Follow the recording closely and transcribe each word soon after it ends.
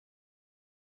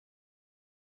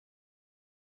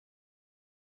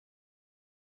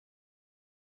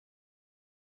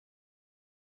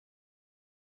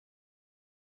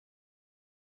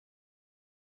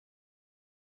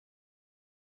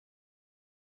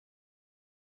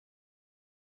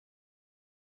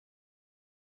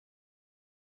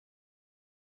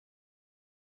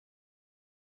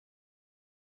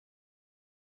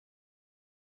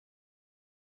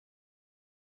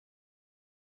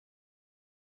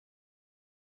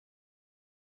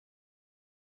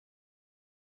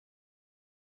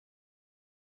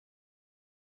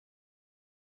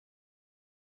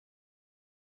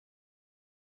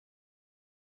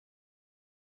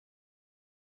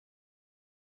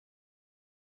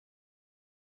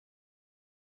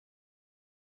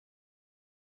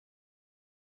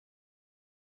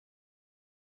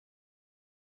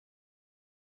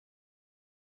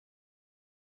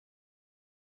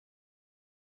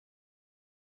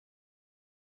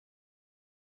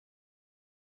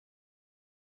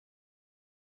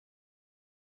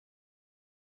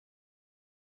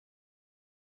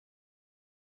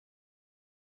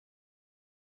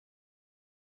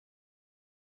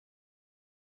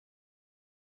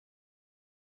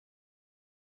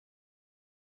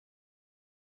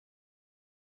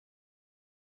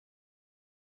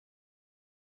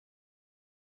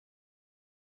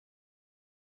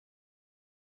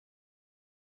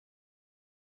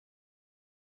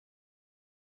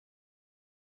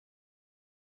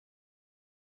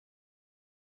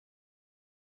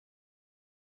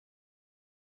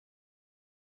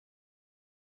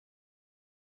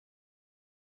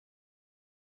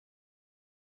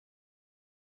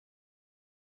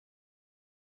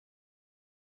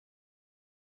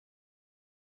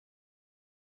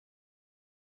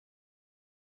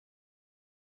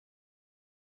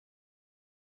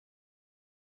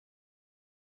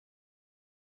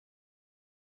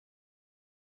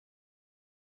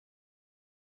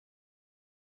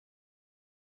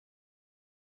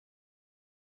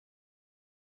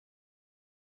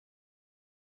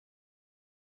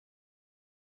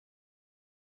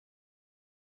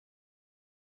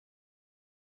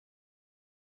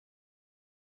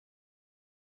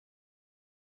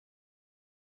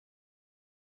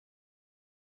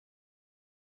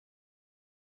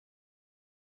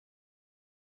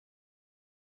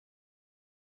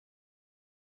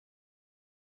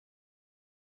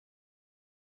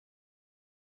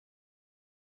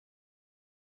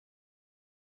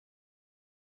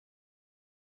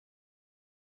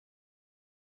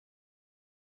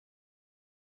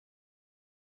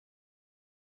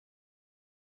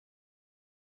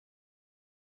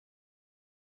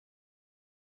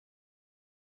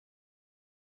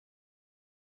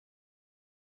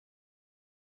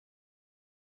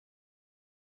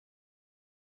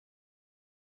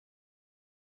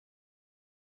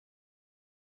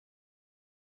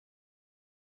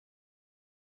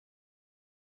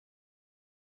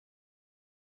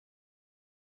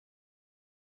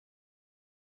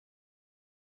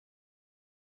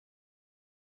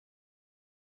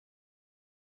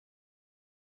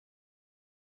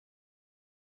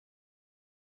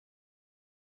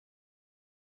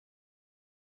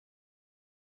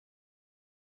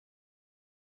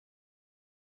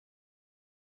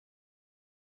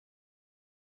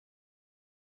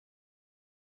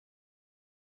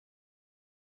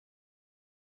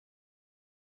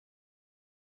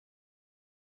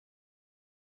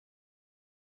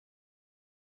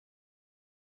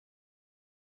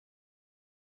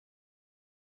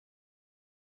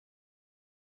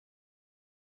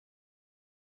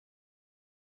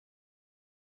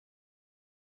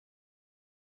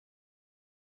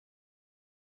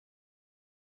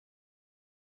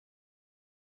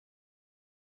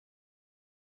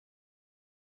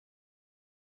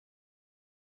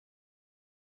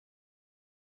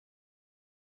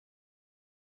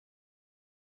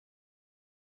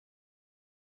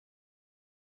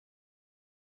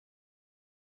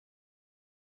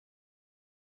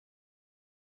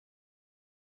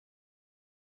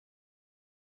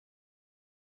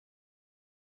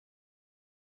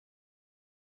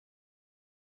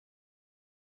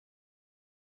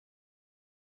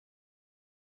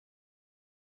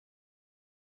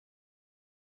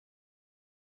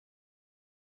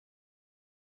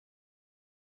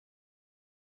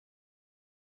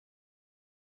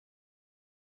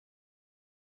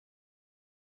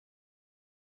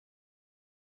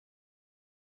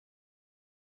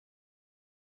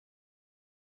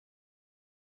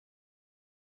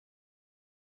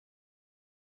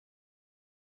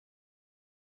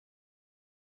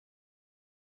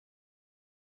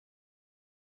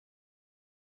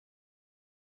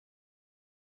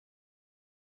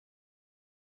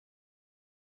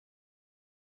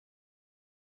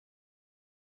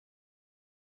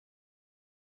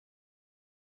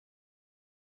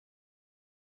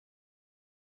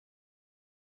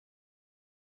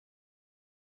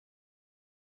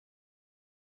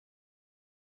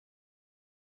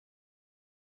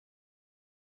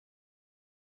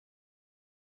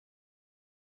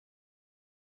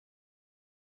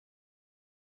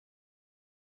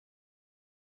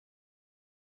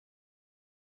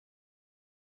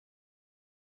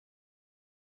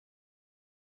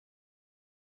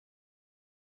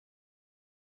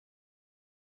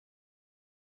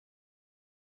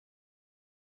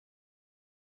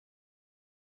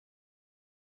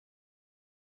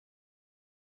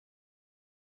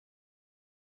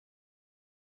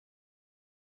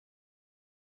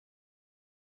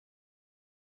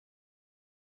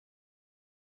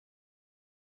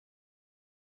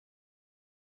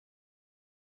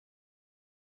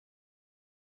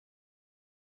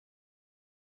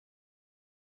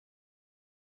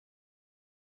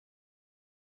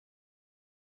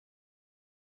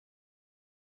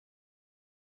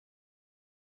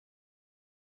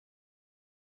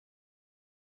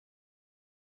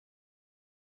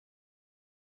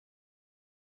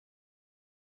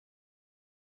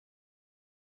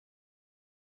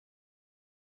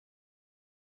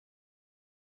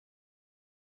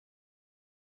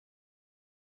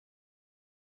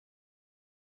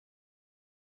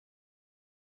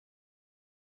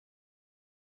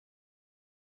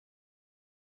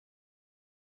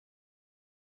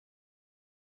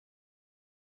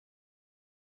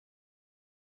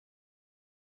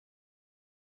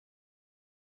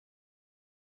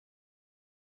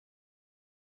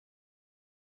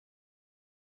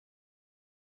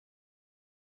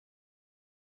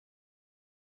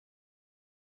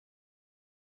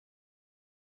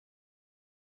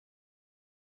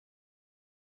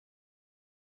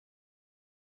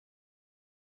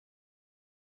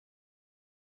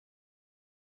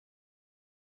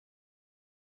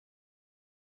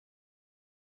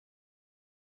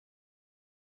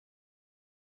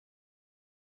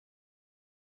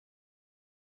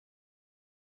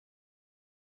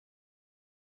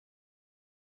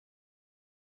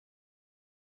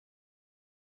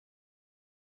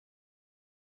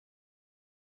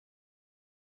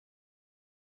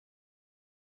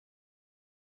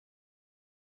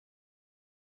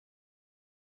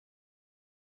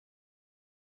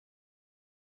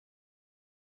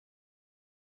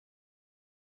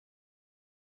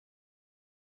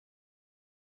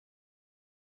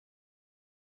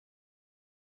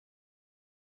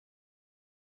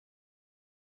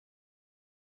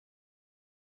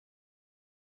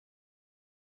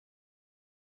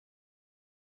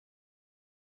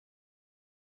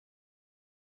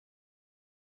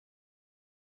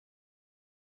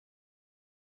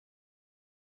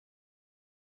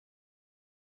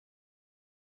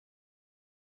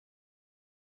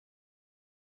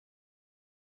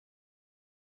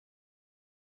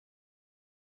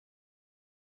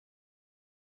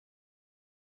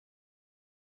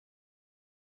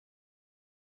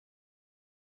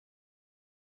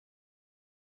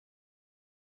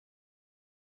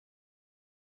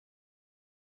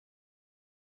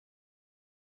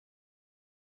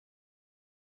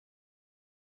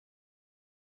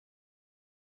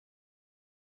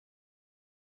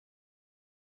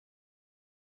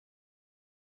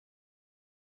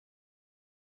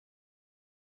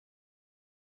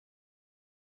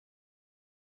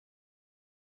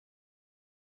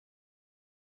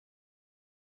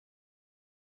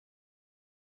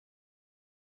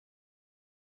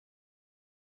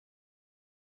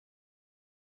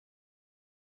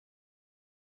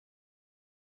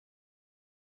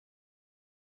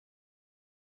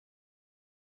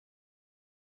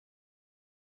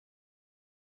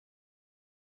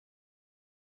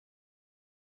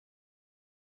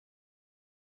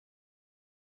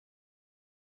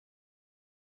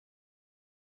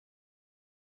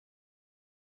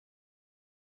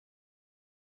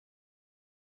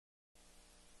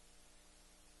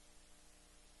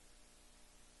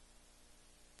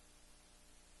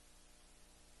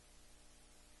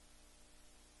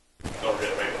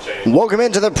Welcome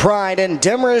into the Pride in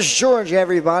Demorest, Georgia,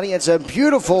 everybody. It's a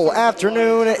beautiful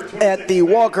afternoon at the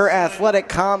Walker Athletic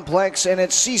Complex, and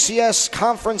it's CCS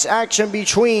conference action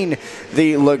between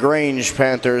the LaGrange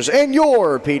Panthers and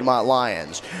your Piedmont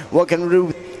Lions.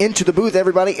 Welcome into the booth,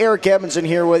 everybody. Eric Evans in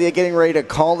here with you, getting ready to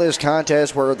call this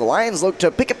contest where the Lions look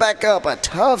to pick it back up. A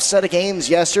tough set of games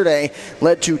yesterday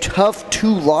led to tough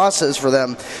 2 losses for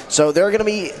them. So they're going to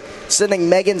be sending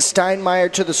Megan Steinmeier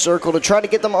to the circle to try to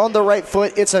get them on the right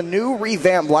foot. It's a new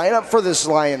revamped lineup for this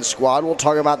Lions squad. We'll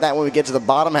talk about that when we get to the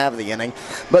bottom half of the inning.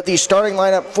 But the starting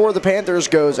lineup for the Panthers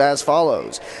goes as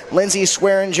follows. Lindsay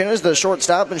Swearingen is the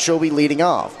shortstop, and she'll be leading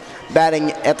off.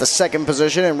 Batting at the second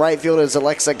position in right field is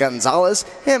Alexa Gonzalez,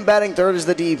 and batting third is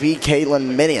the DP,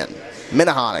 Caitlin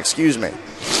Minahan.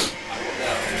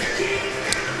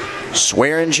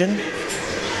 Swearingen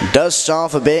dusts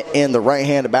off a bit in the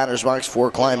right-handed batter's box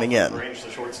before climbing in. LaGrange, the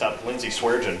shortstop, Lindsay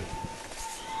Swearingen.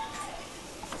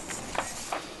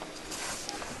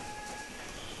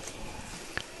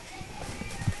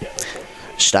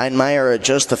 Steinmeier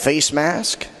adjusts the face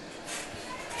mask.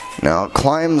 Now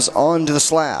climbs onto the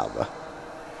slab.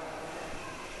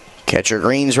 Catcher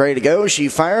Green's ready to go. She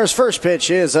fires. First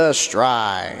pitch is a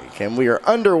strike. And we are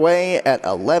underway at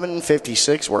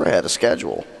 11:56. We're ahead of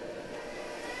schedule.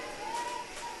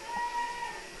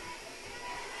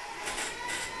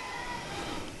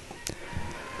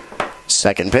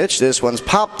 Second pitch, this one's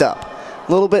popped up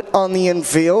a little bit on the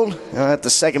infield. At the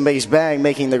second base bag,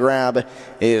 making the grab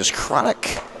is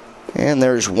Chronic, and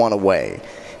there's one away.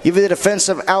 Give you the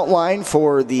defensive outline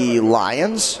for the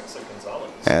Lions.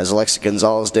 As Alexa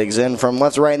Gonzalez digs in from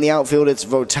left to right in the outfield, it's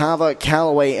Votava,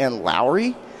 Callaway, and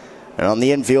Lowry. And on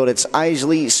the infield, it's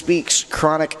Isley, Speaks,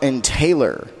 Chronic, and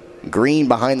Taylor. Green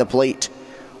behind the plate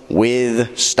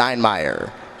with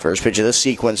Steinmeier. First pitch of this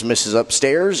sequence misses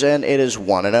upstairs, and it is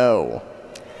 1-0.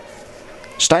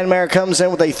 Steinmeier comes in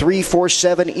with a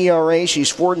 3.47 ERA.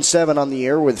 She's 4-7 on the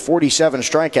year with 47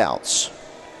 strikeouts.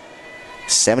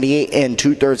 78 and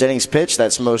 2/3 innings pitched.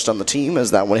 That's most on the team,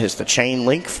 as that one hits the chain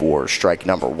link for strike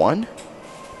number 1.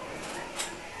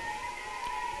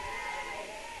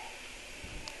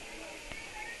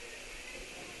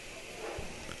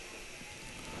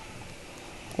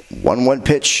 One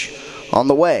pitch on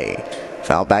the way.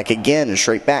 Foul back again,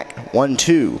 straight back.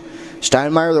 1-2.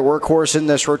 Steinmeier, the workhorse in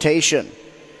this rotation,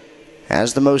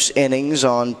 has the most innings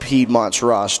on Piedmont's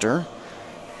roster.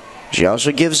 She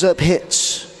also gives up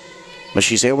hits, but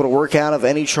she's able to work out of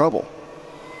any trouble.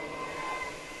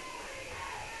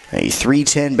 A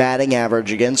 .310 batting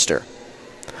average against her.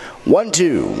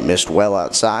 1-2, missed well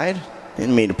outside.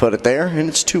 Didn't mean to put it there, and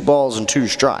it's 2 balls and 2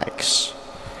 strikes.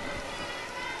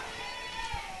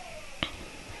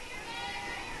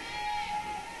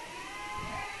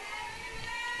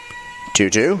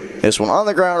 This one on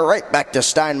the ground, right back to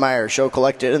Steinmeier. She'll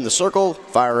collect it in the circle,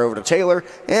 fire over to Taylor,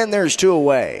 and there's 2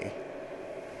 away.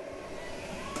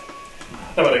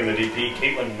 How about the DP,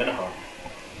 Caitlin Minahan?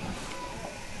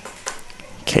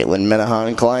 Caitlin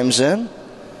Minahan climbs in.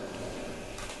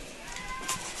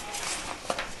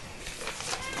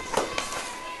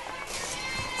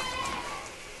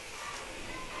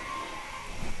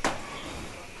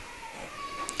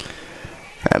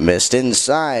 That missed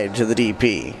inside to the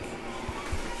DP.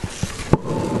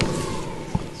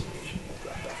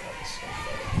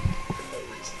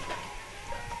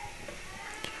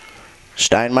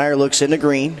 Steinmeier looks into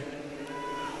Green.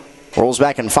 Rolls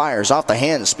back and fires off the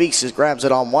hand. Speaks, grabs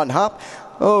it on one hop.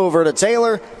 Over to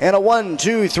Taylor. And a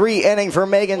 1-2-3 inning for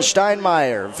Megan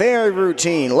Steinmeier. Very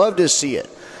routine. Love to see it.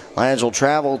 Lions will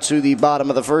travel to the bottom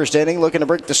of the first inning, looking to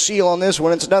break the seal on this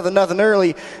one. It's 0-0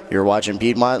 early. You're watching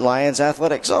Piedmont Lions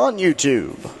Athletics on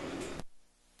YouTube.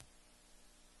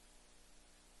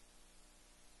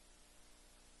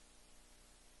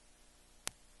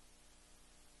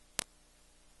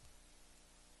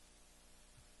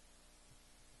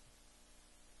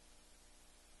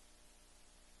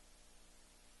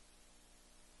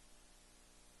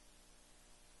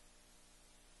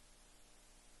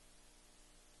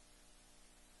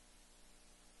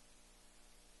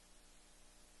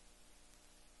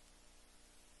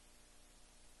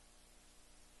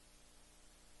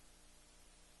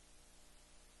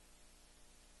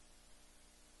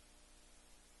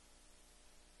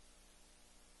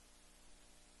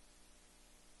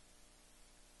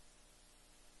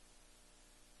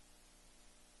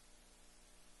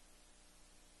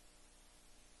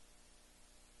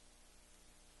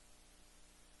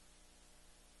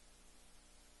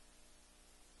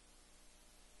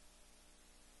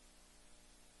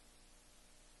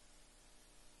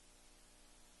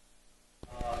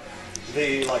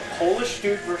 the Polish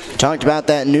dude versus. Talked about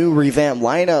that new revamped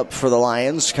lineup for the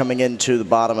Lions coming into the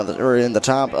bottom of the, or in the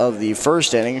top of the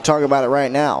first inning. Talk about it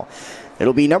right now.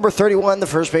 It'll be number 31, the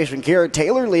first baseman, Kara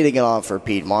Taylor, leading it off for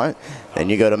Piedmont. Then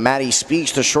you go to Maddie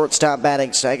Speaks, the shortstop,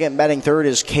 batting second. Batting third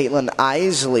is Caitlin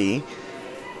Isley.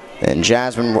 Then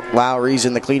Jasmine Lowry's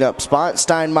in the cleanup spot.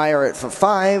 Steinmeier at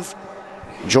 5.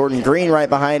 Jordan Green right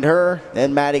behind her.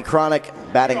 Then Maddie Cronick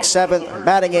batting 7th.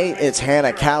 Batting 8, it's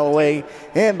Hannah Calloway.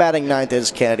 And batting 9th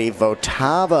is Kennedy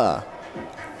Votava.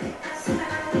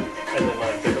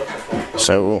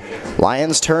 So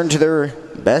Lions turn to their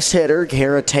best hitter,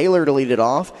 Kara Taylor, to lead it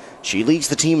off. She leads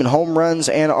the team in home runs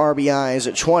and RBIs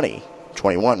at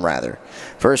 21 rather.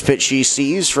 First pitch she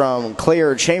sees from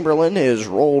Claire Chamberlain is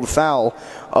rolled foul,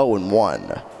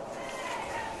 0-1.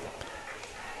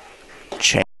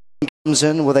 Chamberlain comes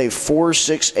in with a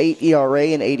 4.68 ERA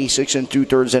and 86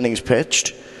 2/3 innings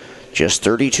pitched. Just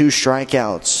 32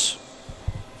 strikeouts.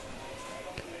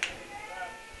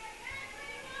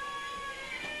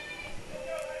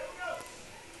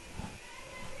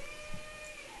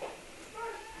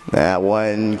 That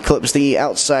one clips the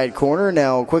outside corner.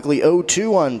 Now quickly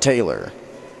 0-2 on Taylor.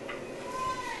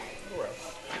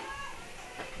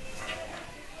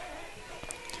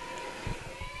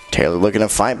 Taylor looking to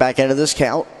fight back into this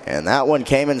count. And that one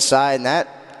came inside, and that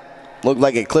looked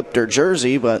like it clipped her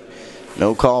jersey, but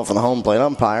no call from the home plate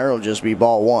umpire. It'll just be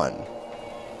ball 1.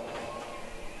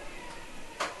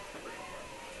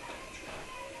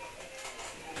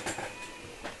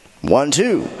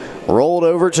 One-two. Rolled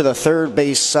over to the third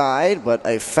base side, but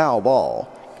a foul ball.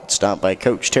 Stopped by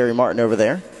Coach Terry Martin over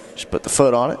there. Just put the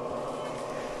foot on it.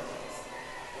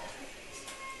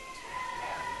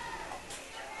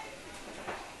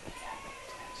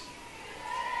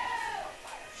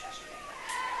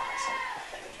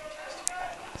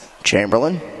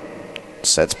 Chamberlain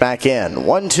sets back in.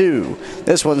 1-2.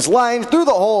 This one's lined through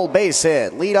the hole, base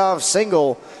hit. Leadoff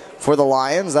single for the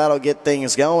Lions. That'll get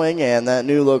things going, and that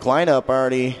new look lineup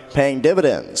already paying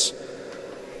dividends.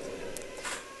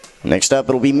 Next up,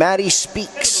 it'll be Maddie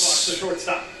Speaks. The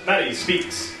shortstop, Maddie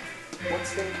Speaks.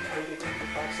 What's the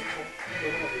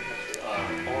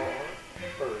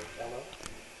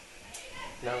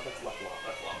No, that's left.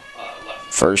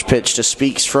 First pitch to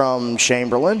Speaks from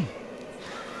Chamberlain.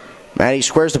 Maddie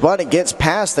squares the bunt and gets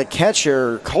past the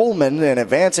catcher, Coleman, and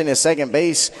advancing to second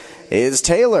base is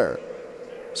Taylor.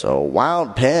 So a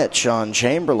wild pitch on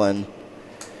Chamberlain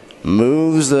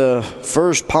moves the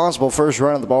first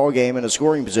run of the ball game into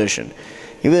scoring position.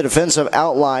 Even the defensive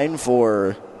outline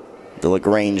for the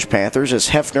LaGrange Panthers is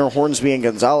Hefner, Hornsby, and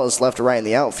Gonzalez left to right in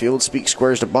the outfield. Speaks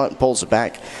squares the bunt, pulls it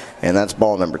back, and that's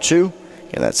ball number 2.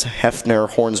 And that's Hefner,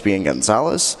 Hornsby, and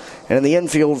Gonzalez. And in the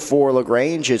infield for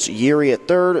LaGrange, it's Yeri at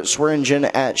third, Swearingen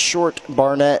at short,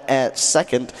 Barnett at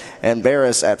second, and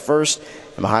Barris at first.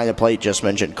 And behind the plate, just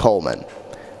mentioned Coleman.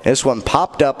 This one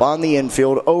popped up on the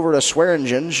infield over to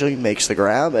Swearingen. She makes the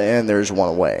grab, and there's one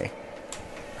away.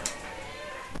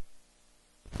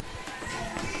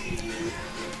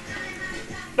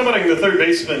 Number the third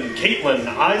baseman, Caitlin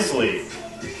Isley.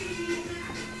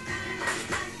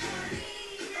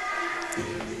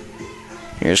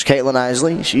 Here's Caitlin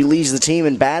Isley. She leads the team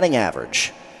in batting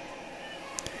average.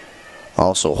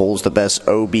 Also holds the best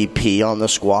OBP on the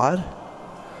squad.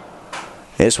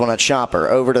 This one a chopper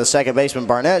over to the second baseman,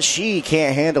 Barnett. She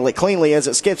can't handle it cleanly as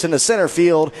it skips into center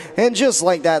field. And just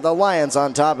like that, the Lions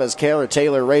on top as Kara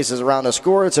Taylor races around to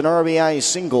score. It's an RBI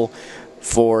single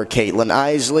for Caitlin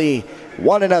Isley.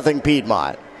 1-0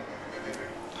 Piedmont.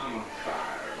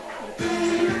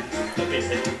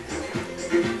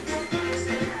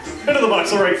 Into the box,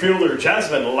 the right fielder,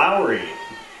 Jasmine Lowry.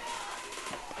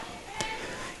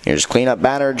 Here's cleanup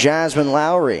batter, Jasmine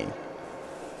Lowry.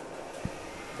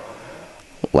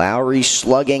 Lowry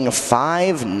slugging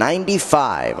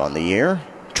 .595 on the year.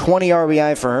 20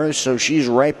 RBI for her, so she's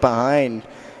right behind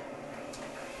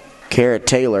Kara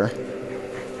Taylor.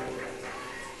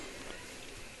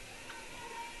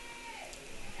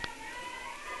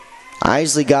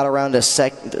 Isley got around to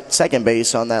second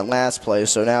base on that last play,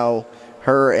 so now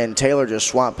her and Taylor just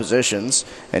swap positions,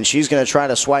 and she's going to try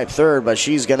to swipe third, but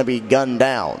she's going to be gunned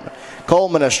down.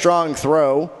 Coleman a strong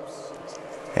throw,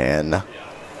 and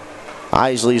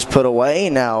Isley's put away.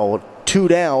 Now 2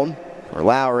 down for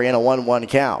Lowry in a 1-1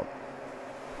 count.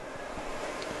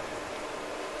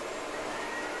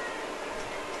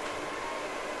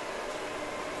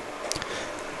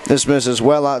 This misses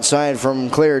well outside from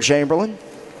Claire Chamberlain.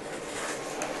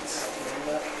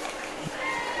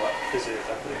 This is,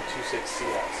 I put in 2-6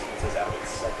 Seahawks, and it says out at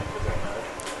second. Does that matter?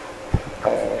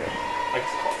 I guess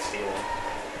it's called stealing.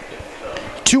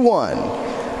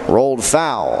 2-1. Rolled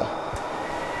foul.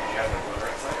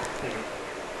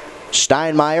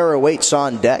 Steinmeier awaits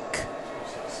on deck. It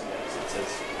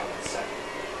says on the second.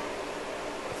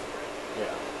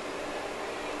 Yeah.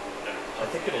 I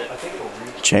think it'll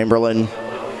reach. Chamberlain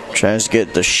tries to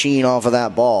get the sheen off of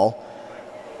that ball.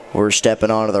 We're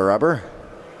stepping onto the rubber.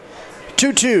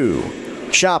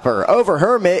 2-2. Chopper over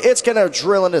Hermit. It's going to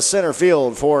drill into center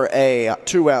field for a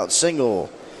 2-out single.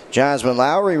 Jasmine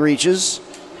Lowry reaches.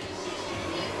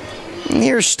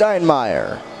 Here's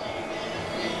Steinmeier.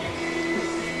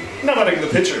 Now batting the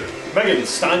pitcher, Megan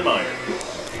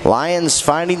Steinmeier. Lions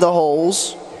finding the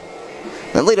holes.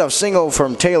 The leadoff single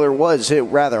from Taylor was hit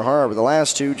rather hard, but the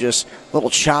last two just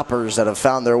little choppers that have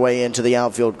found their way into the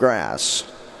outfield grass.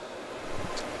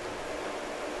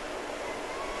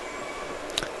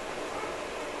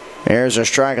 There's a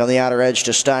strike on the outer edge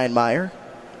to Steinmeier.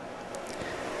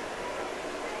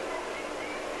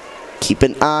 Keep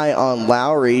an eye on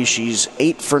Lowry. She's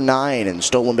 8 for 9 in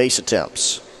stolen base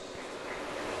attempts.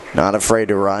 Not afraid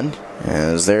to run,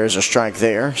 as there's a strike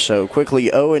there. So quickly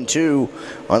 0-2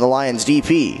 on the Lions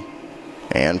DP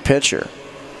and pitcher.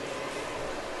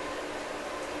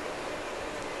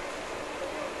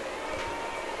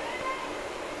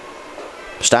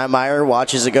 Steinmeier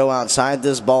watches it go outside.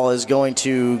 This ball is going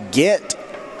to get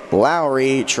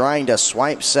Lowry trying to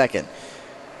swipe second.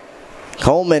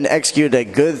 Coleman executed a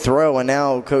good throw, and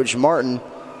now Coach Martin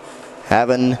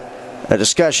having a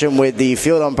discussion with the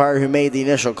field umpire who made the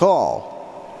initial call.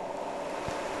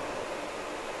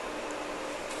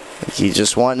 He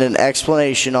just wanted an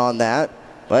explanation on that,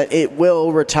 but it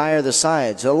will retire the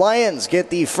side. So the Lions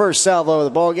get the first salvo of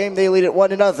the ball game. They lead it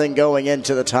 1-0 going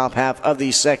into the top half of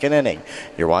the second inning.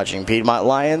 You're watching Piedmont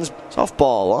Lions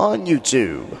softball on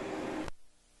YouTube.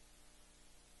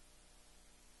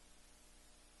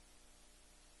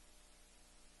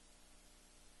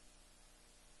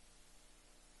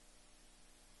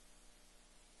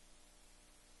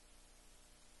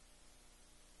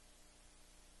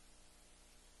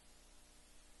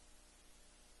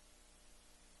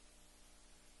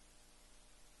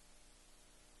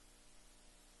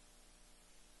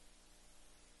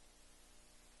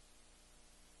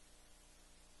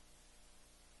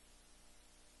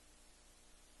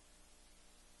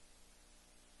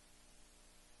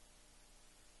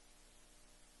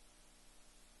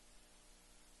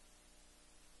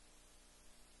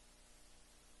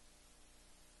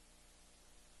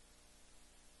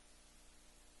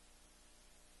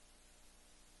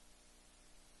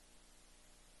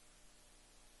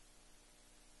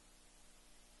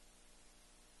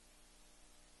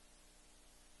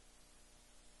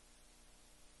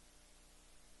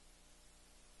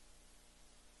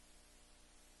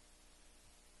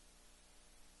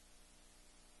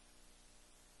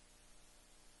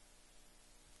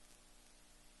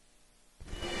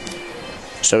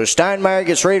 So Steinmeier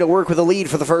gets ready to work with a lead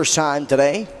for the first time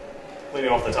today. Leading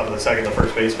off the top of the second, the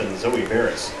first baseman, Zoe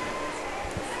Barris.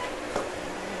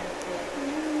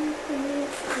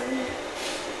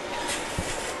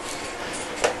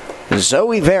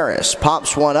 Zoe Barris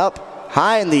pops one up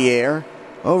high in the air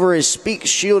over his speak,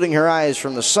 shielding her eyes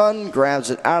from the sun, grabs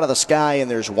it out of the sky,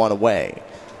 and there's one away.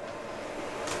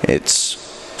 It's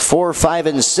 4, 5,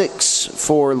 and 6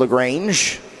 for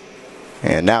LaGrange,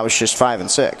 and now it's just 5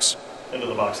 and 6. Into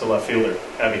the box, the left fielder,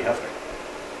 Abby Hefner.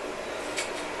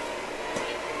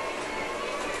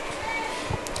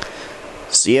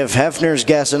 See if Hefner's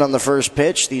guessing on the first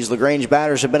pitch. These LaGrange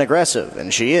batters have been aggressive,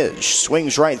 and she is.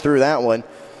 Swings right through that one.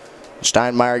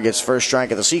 Steinmeier gets first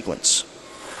strike of the sequence.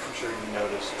 I'm sure you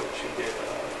noticed that she did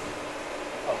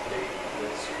update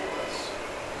this for us.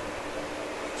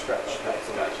 Scratch.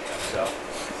 So.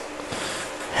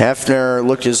 Hefner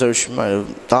looked as though she might have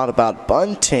thought about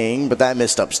bunting, but that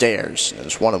missed upstairs.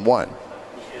 It's 1-1.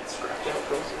 It's scratched out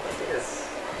close right there.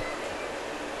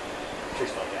 She's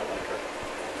funny, I like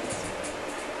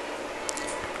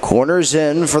her. Corners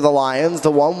in for the Lions,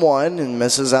 the 1-1, and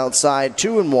misses outside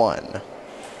 2-1.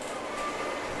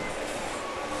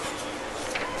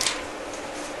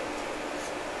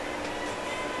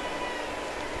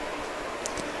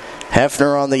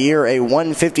 Hefner on the year, a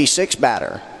 156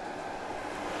 batter.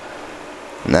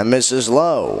 And that misses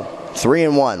low.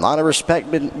 3-1. A lot of respect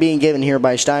being given here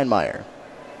by Steinmeier.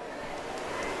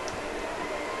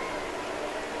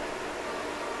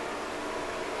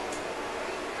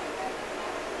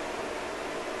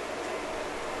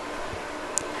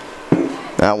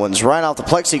 That one's right off the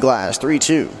plexiglass.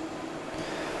 3-2.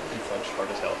 Hard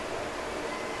as hell.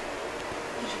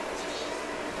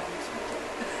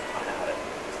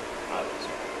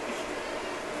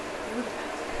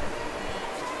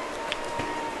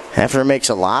 Hefner makes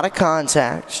a lot of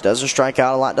contact, doesn't strike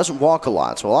out a lot, doesn't walk a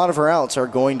lot. So a lot of her outs are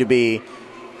going to be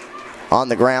on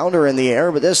the ground or in the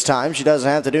air, but this time she doesn't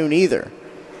have to do neither.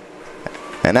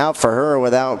 And out for her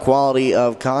without quality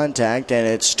of contact, and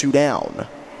it's 2 down.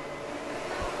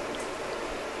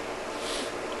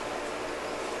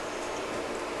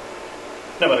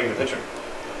 Now batting the pitcher,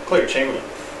 Claire Chamberlain.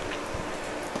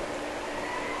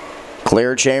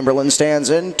 Claire Chamberlain stands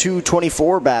in,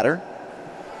 224 batter,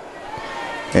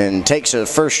 and takes a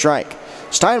first strike.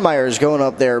 Steinmeier is going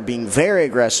up there being very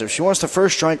aggressive. She wants the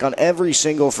first strike on every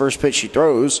single first pitch she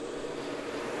throws.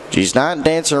 She's not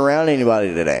dancing around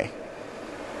anybody today.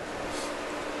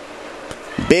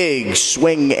 Big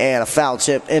swing and a foul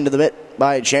tip into the mitt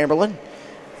by Chamberlain.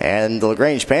 And the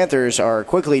LaGrange Panthers are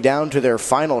quickly down to their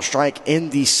final strike in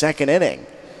the second inning.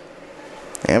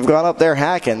 They've gone up there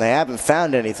hacking. They haven't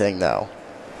found anything, though.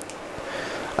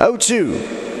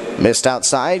 0-2. Missed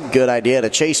outside. Good idea to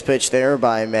chase pitch there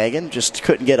by Megan. Just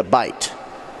couldn't get a bite.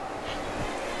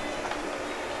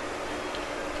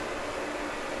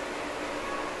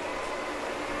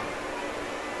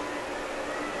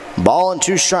 Ball and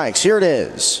 2 strikes. Here it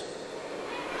is.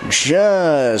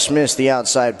 Just missed the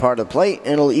outside part of the plate,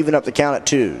 and it'll even up the count at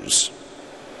 2s.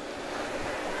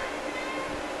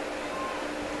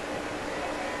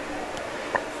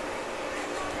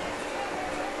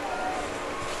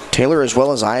 Taylor as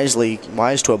well as Isley,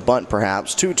 wise to a bunt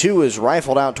perhaps. 2-2 is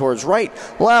rifled out towards right.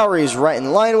 Lowry's right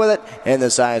in line with it, and the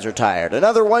sides are tired.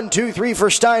 Another 1-2-3 for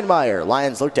Steinmeier.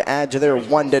 Lions look to add to their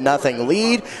 1-0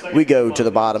 lead. We go to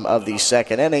the bottom of the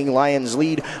second inning. Lions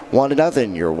lead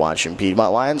 1-0. You're watching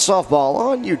Piedmont Lions softball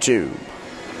on YouTube.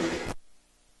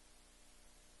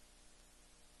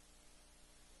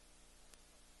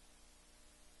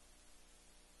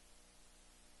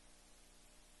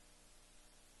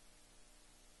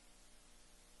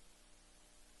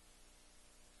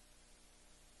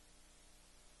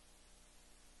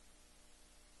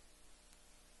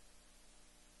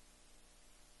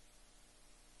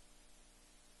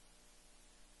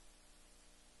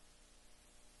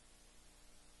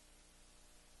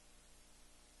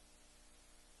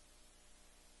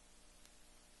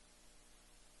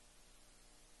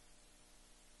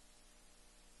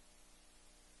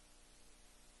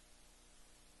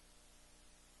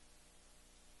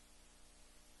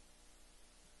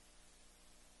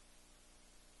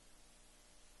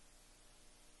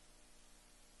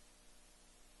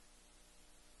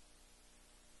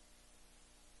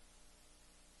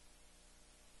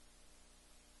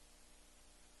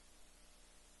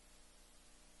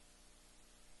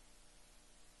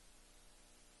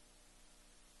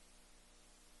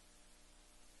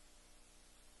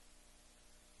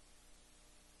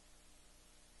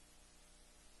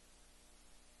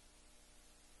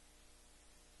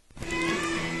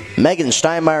 Megan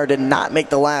Steinmeier did not make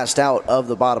the last out of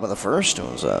the bottom of the first. It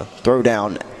was a throw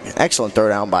down, excellent throw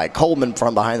down by Coleman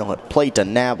from behind the plate to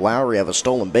nab Lowry of a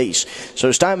stolen base. So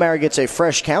Steinmeier gets a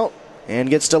fresh count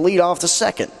and gets to lead off the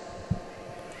second.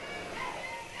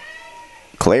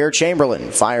 Claire Chamberlain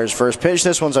fires first pitch.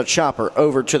 This one's a chopper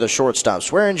over to the shortstop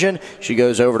Swearingen. She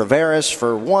goes over to Veras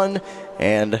for 1,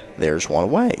 and there's 1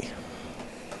 away.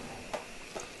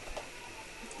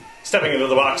 Stepping into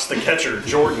the box, the catcher,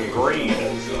 Jordan Green.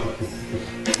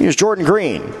 Here's Jordan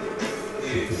Green.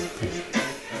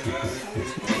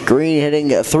 Green hitting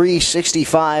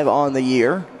 .365 on the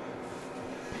year.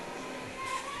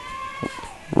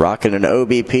 Rocking an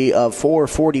OBP of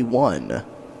 .441.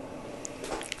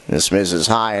 This misses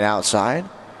high and outside.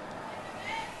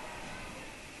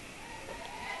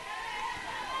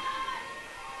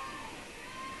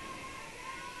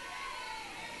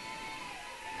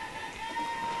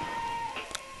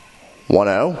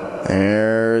 .1-0.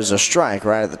 There's a strike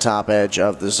right at the top edge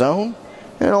of the zone,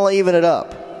 and it'll even it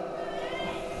up.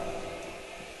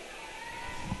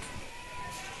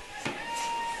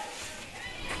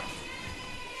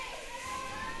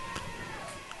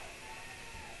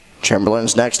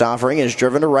 Chamberlain's next offering is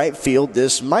driven to right field.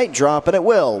 This might drop, and it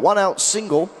will. 1-out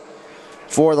single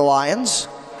for the Lions.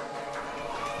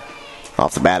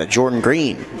 Off the bat of Jordan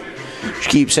Green. She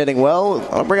keeps hitting well.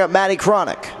 I'll bring up Maddie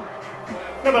Cronick.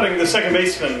 How about the second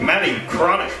baseman, Maddie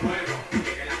Cronick?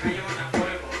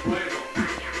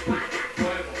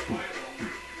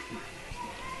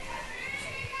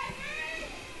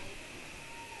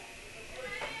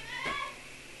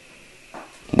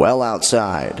 Well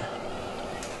outside.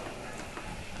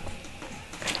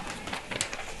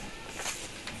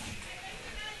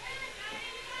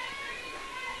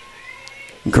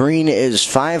 Green is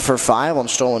 5 for 5 on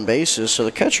stolen bases, so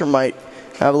the catcher might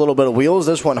have a little bit of wheels.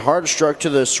 This one hard struck to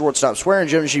the shortstop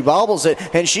Swearingen. She bobbles it,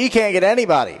 and she can't get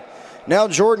anybody. Now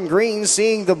Jordan Green,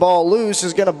 seeing the ball loose,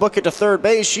 is going to book it to third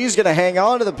base. She's going to hang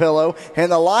on to the pillow,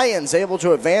 and the Lions able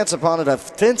to advance upon a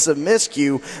defensive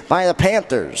miscue by the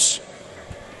Panthers.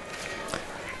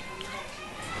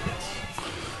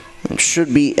 It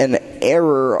should be an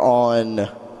error on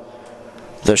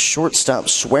the shortstop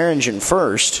Swearingen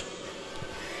first.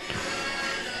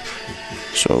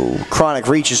 So Chronic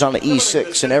reaches on the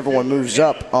E6, and everyone moves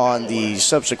up on the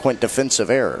subsequent defensive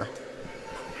error.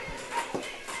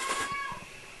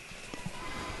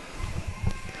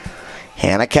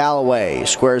 Hannah Calloway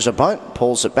squares a bunt,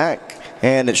 pulls it back,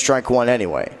 and it's strike one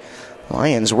anyway.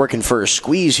 Lions working for a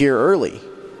squeeze here early.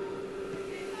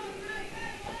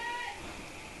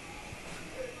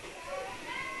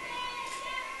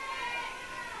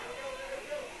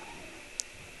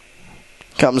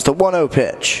 Comes the 1-0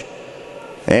 pitch.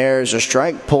 There's a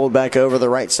strike, pulled back over the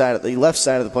right side of the left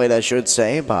side of the plate, I should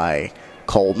say, by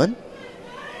Coleman.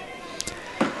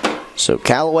 So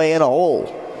Calloway in a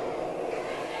hole.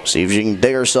 See if she can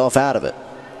dig herself out of it.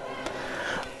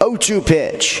 0-2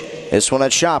 pitch. This one a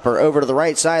chopper over to the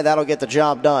right side. That'll get the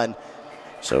job done.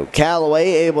 So Calloway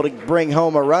able to bring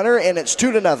home a runner, and it's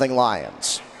 2-0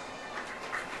 Lions.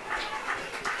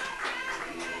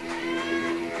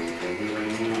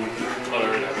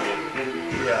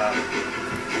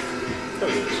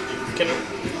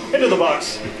 Into the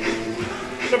box,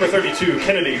 number 32,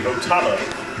 Kennedy Votava.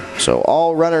 So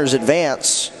all runners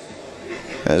advance.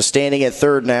 Standing at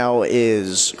third now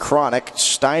is Chronic.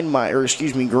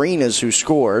 Green is who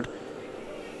scored.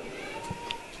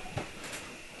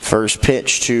 First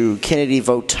pitch to Kennedy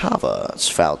Votava. It's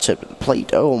foul tip at the plate,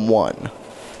 0-1.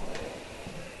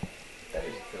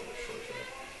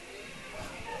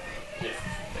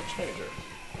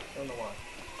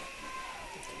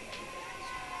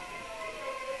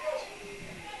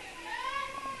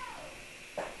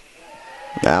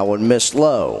 That one missed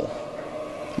low.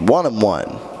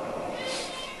 1-1.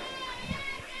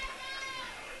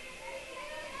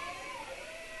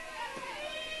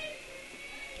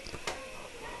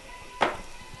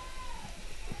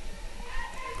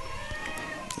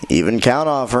 Even count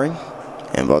offering.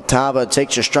 And Votava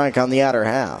takes a strike on the outer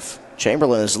half.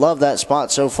 Chamberlain has loved that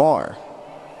spot so far.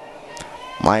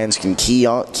 Lions can key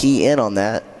in on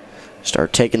that.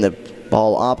 Start taking the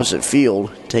ball opposite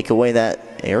field. Take away that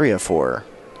area for her.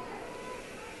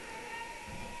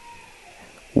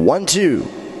 1-2.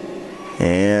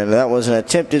 And that was an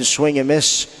attempted swing and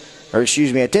miss,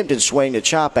 attempted swing to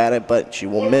chop at it, but she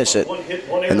will miss it.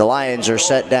 And the Lions are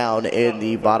set down in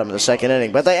the bottom of the second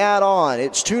inning. But they add on.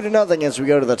 It's 2-0 as we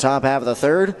go to the top half of the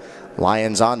third.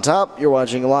 Lions on top. You're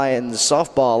watching Lions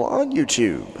softball on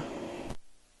YouTube.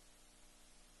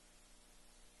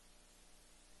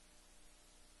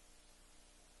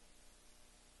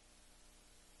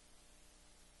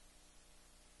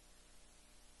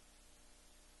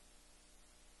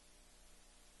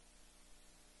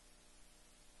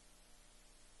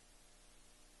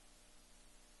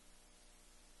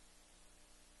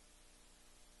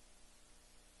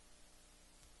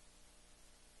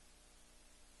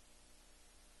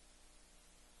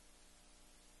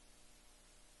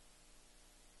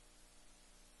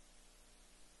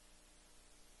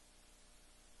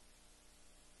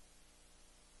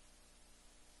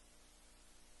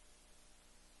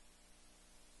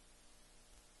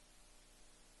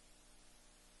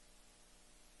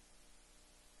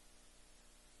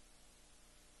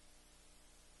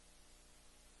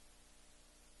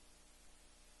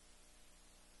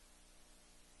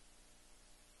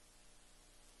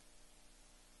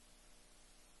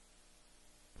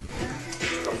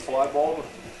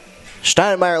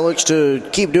 Steinmeier looks to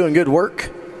keep doing good work.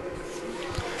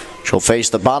 She'll face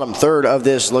the bottom third of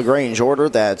this LaGrange order.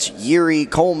 That's Yeary,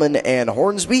 Coleman, and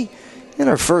Hornsby. And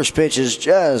her first pitch is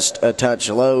just a touch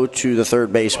low to the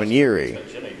third baseman, Yeary.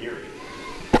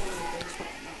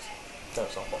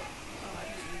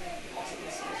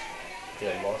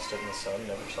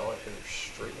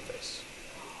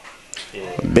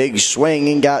 Big swing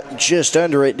and got just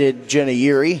under it, did Jenna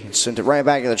Yeary. Sent it right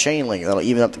back to the chain link. That'll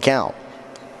even up the count.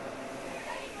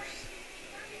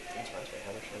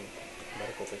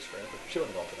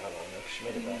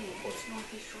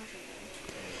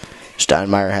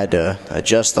 Steinmeier had to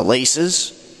adjust the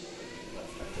laces.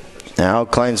 Now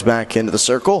climbs back into the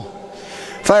circle.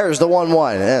 Fires the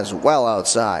 1-1. That's well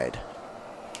outside.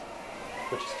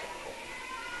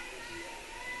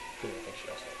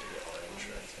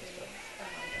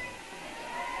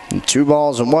 And 2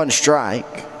 balls and 1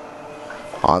 strike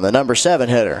on the number 7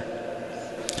 hitter.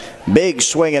 Big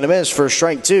swing and a miss for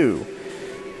strike 2.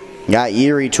 Got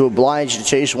Yeary to oblige to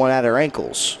chase one at her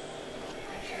ankles.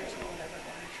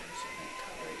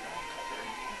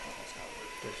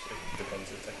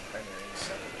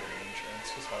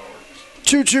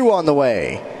 2-2 on the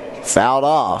way. Fouled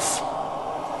off.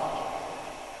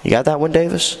 You got that one,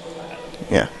 Davis?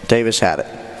 Yeah, Davis had it.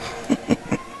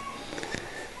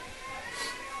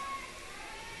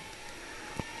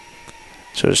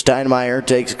 So Steinmeier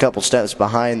takes a couple steps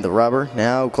behind the rubber.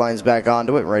 Now climbs back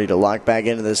onto it, ready to lock back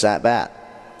into this at-bat.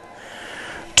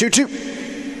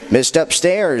 2-2. Missed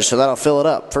upstairs, so that'll fill it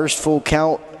up. First full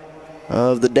count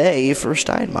of the day for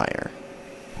Steinmeier.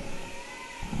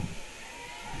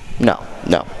 No.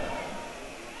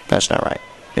 That's not right.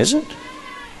 Is it?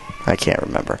 I can't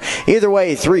remember. Either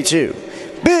way,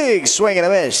 3-2. Big swing and a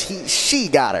miss. She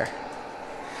got her.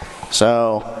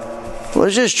 So,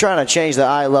 was just trying to change the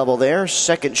eye level there.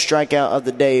 Second strikeout of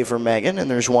the day for Megan,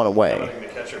 and there's one away. The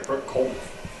catcher, Brooke Coleman.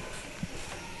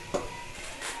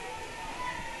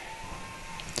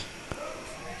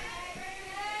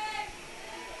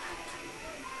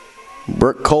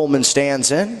 Brooke Coleman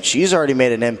stands in. She's already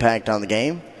made an impact on the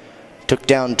game. Took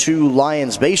down 2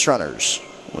 Lions base runners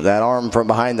with that arm from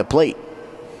behind the plate.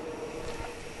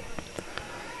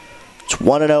 It's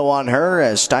 1-0 on her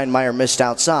as Steinmeier missed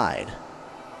outside.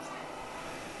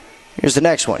 Here's the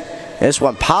next one. This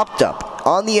one popped up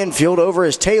on the infield over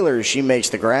as Taylor. She makes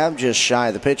the grab just shy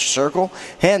of the pitch circle.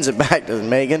 Hands it back to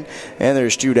Megan, and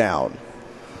there's 2 down.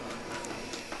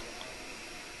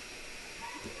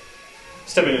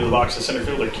 Stepping into the box, the center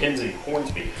fielder, Kinsey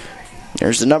Hornsby.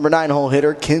 There's the number 9 hole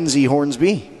hitter, Kinsey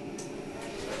Hornsby.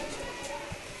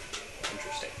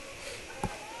 Interesting.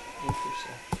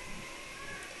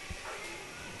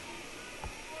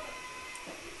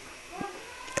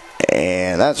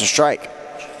 And that's a strike.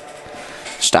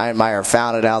 Steinmeier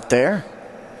found it out there.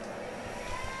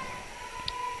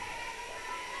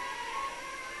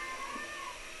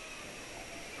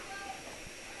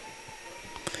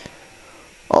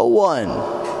 Oh,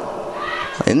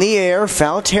 1. In the air,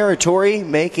 foul territory,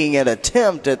 making an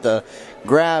attempt at the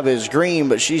grab is Green,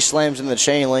 but she slams in the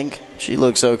chain link. She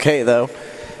looks okay, though.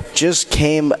 Just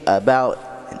came about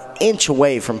an inch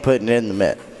away from putting it in the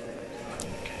mitt.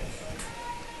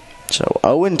 So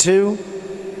 0-2.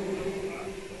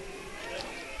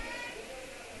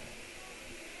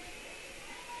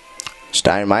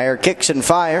 Steinmeier kicks and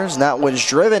fires, and that one's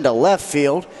driven to left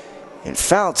field in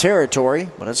foul territory,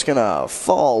 but it's going to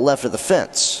fall left of the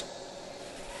fence.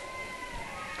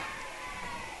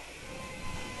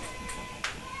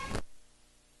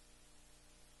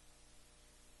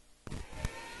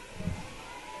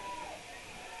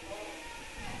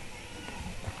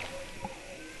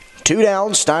 Two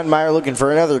down, Steinmeier looking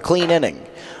for another clean inning.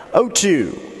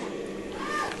 0-2.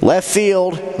 Left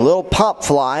field, a little pop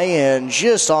fly, and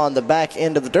just on the back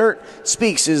end of the dirt,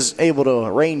 Speaks is able to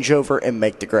range over and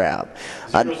make the grab.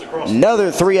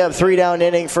 Another 3-up, 3-down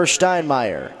inning for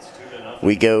Steinmeier.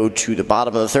 We go to the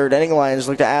bottom of the third inning. Lions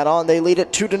look to add on. They lead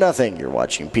it 2-0. You're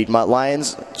watching Piedmont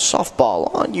Lions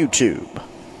softball on YouTube.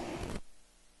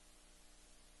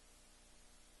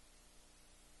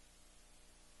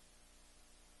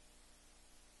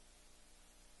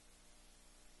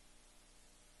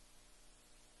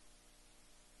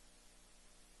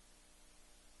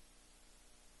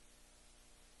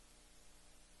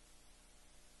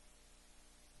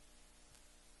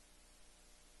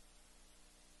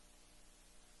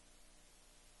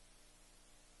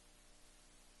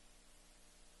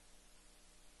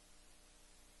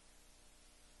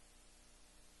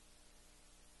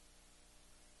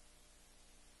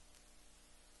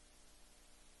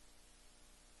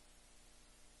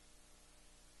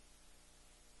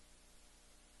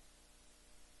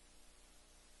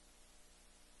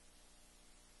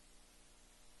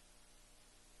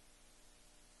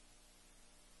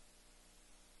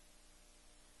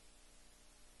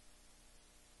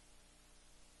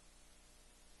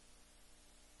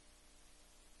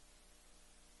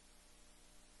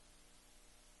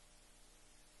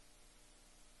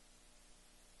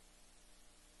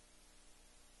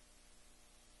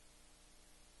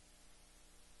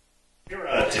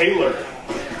 Taylor.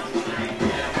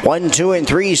 1, 2, and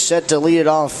 3 set to lead it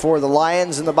off for the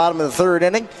Lions in the bottom of the third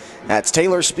inning. That's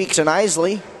Taylor, Speaks, and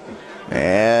Isley.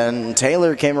 And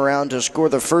Taylor came around to score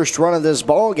the first run of this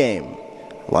ball game.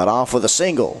 Led off with a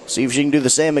single. See if she can do the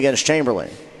same against Chamberlain.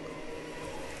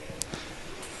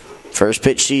 First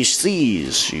pitch she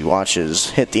sees. She watches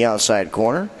hit the outside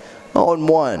corner.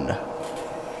 0-1.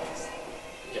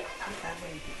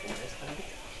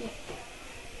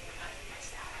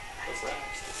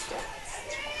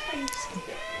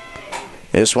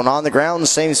 This one on the ground,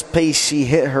 same pace she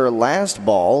hit her last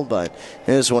ball, but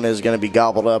this one is going to be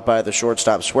gobbled up by the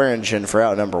shortstop Swearingen for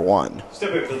out number 1.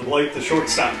 Stepping to the plate, the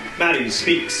shortstop, Maddie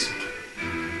Speaks.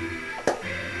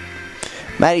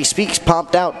 Maddie Speaks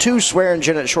popped out to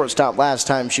Swearingen at shortstop last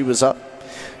time she was up.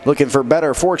 Looking for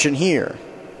better fortune here.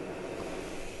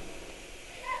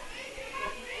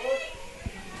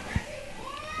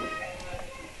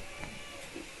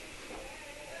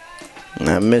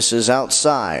 That misses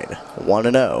outside,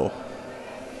 1-0.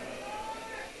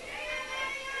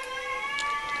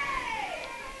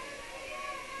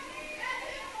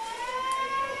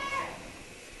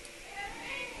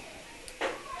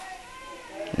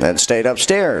 Then stayed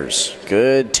upstairs.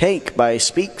 Good take by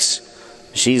Speaks.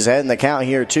 She's heading the count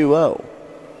here 2-0.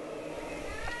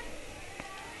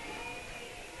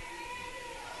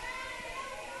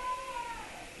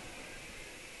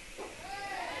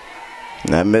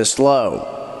 That missed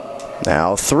low.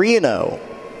 Now 3-0.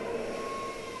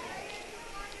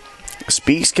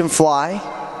 Speaks can fly.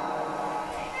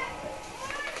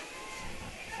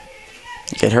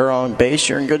 Get her on base,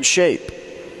 you're in good shape.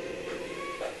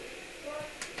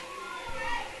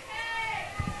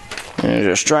 There's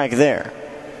a strike there.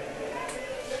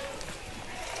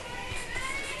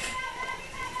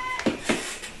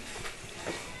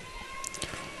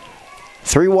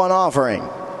 "3-1 offering."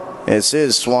 This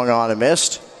is swung on and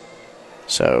missed.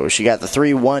 So she got the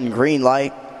 3-1 green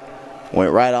light,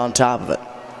 went right on top of it.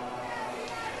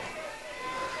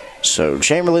 So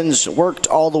Chamberlain's worked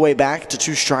all the way back to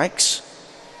 2 strikes.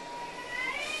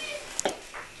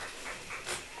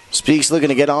 Speaks looking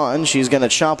to get on. She's going to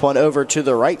chop one over to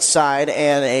the right side,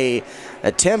 and a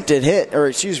attempted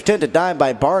dive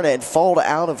by Barnett fall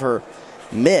out of her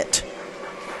mitt.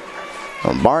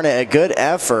 Barnett, a good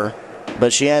effort,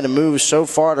 but she had to move so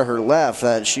far to her left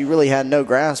that she really had no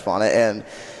grasp on it, and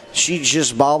she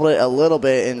just bobbled it a little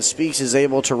bit, and Speaks is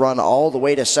able to run all the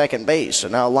way to second base. So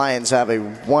now Lions have a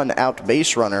 1-out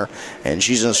base runner, and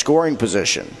she's in scoring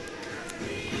position.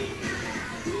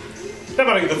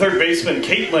 Stepping the third baseman,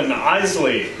 Caitlin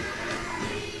Isley.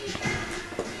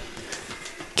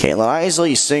 Caitlin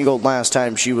Isley singled last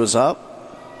time she was up.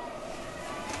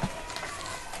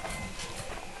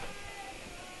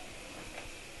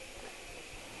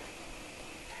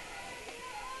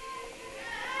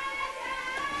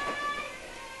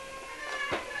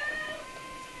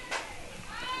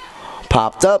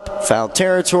 Popped up, foul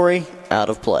territory, out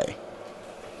of play.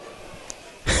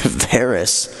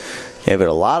 Varys gave it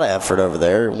a lot of effort over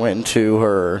there. Went to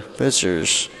her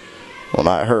visitors. Well,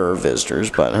 not her visitors,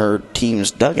 but her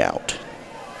team's dugout.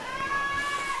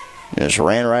 Just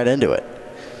ran right into it.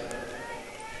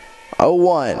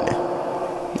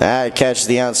 0-1. That catches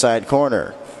the outside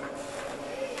corner.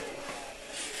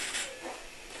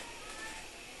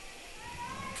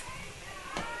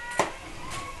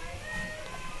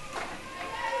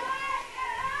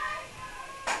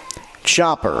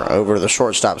 Chopper over to the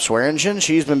shortstop Swearingen.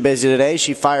 She's been busy today.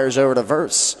 She fires over to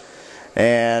Verts.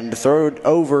 And throw it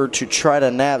over to try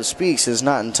to nab Speaks is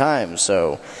not in time.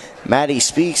 So Maddie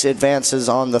Speaks advances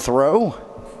on the throw.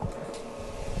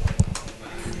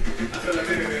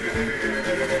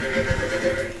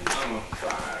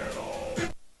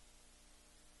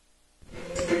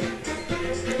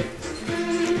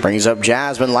 Brings up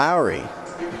Jasmine Lowry.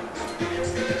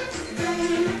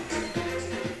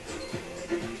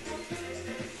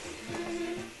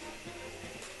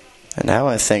 And now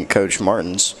I think Coach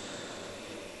Martin's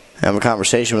having a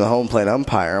conversation with the home plate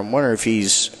umpire. I'm wondering if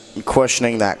he's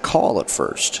questioning that call at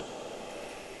first.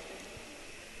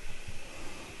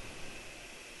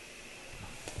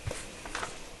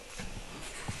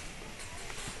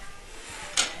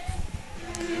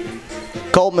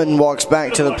 Coleman walks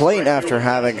back to the plate after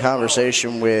having a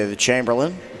conversation with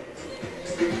Chamberlain.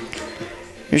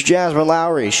 Here's Jasmine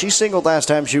Lowry. She singled last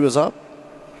time she was up.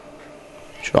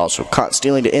 She also caught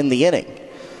stealing to end the inning.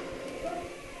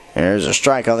 And there's a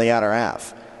strike on the outer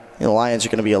half. The Lions are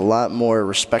going to be a lot more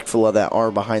respectful of that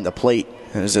arm behind the plate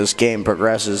as this game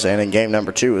progresses, and in game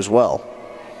number 2 as well.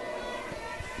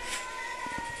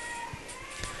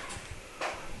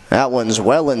 That one's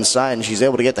well inside, and she's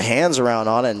able to get the hands around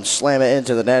on it and slam it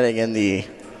into the netting in the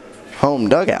home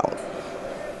dugout.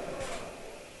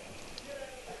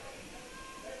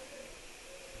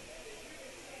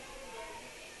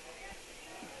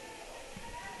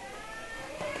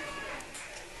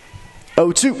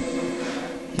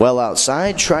 Well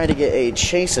outside, trying to get a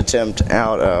chase attempt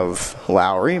out of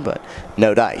Lowry, but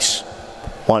no dice.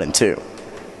 1-2.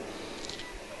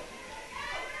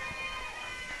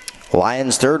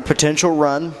 Lions' third potential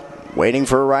run, waiting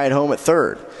for a ride home at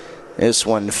third. This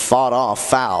one fought off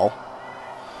foul.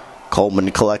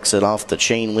 Coleman collects it off the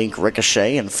chain link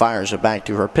ricochet and fires it back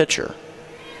to her pitcher.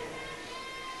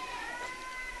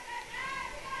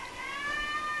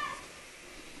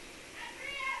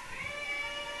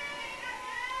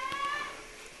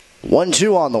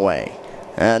 1-2 on the way.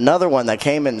 Another one that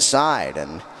came inside,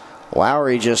 and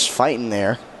Lowry just fighting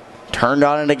there. Turned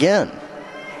on it again.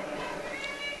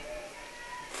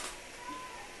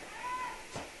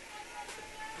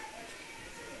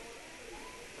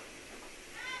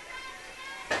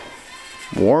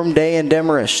 Warm day in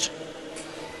Demarest.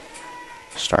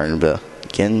 Starting to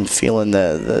again feeling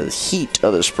the heat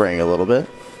of the spring a little bit.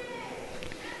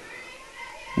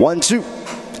 1-2.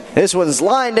 This one's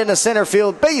lined into center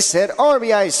field. Base hit.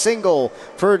 RBI single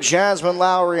for Jasmine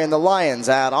Lowry, and the Lions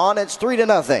add on. It's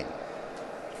 3-0.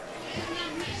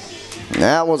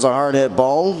 That was a hard hit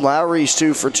ball. Lowry's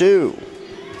 2 for 2.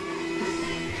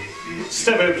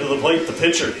 Step up to the plate, the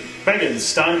pitcher, Megan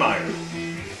Steinmeier.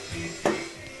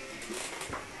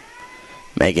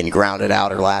 Megan grounded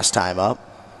out her last time up.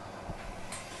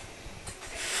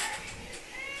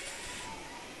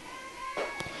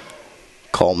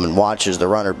 Coleman watches the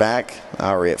runner back.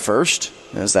 Lowry at first,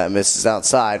 as that misses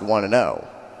outside, 1-0.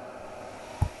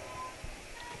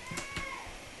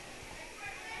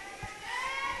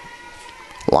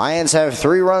 Lions have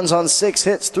 3 runs on 6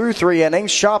 hits through 3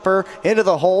 innings. Chopper into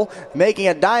the hole, making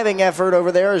a diving effort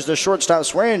over there as the shortstop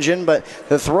Swearingen, but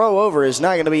the throw over is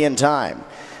not going to be in time.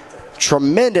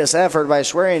 Tremendous effort by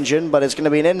Swearingen, but it's going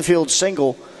to be an infield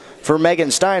single for Megan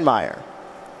Steinmeier.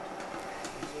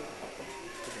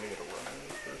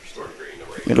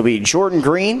 It'll be Jordan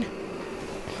Green.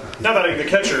 Now batting the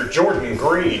catcher, Jordan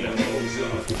Green.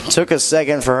 Took a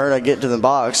second for her to get to the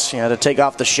box. She had to take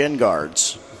off the shin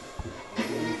guards.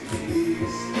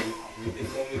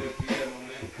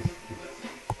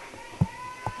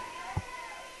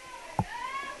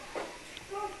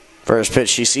 First pitch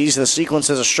she sees the sequence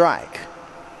as a strike.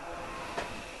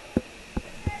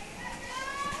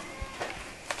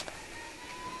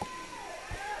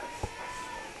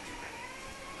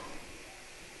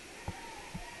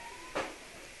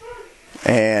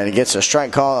 And gets a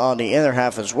strike call on the inner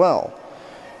half as well.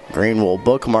 Green will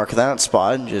bookmark that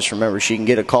spot. Just remember she can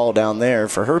get a call down there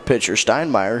for her pitcher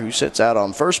Steinmeier, who sits out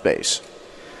on first base.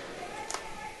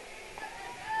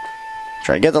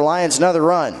 Trying to get the Lions another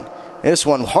run. This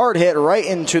one hard hit right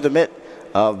into the mitt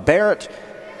of Barrett,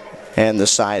 and the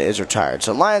side is retired.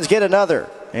 So Lions get another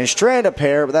and strand a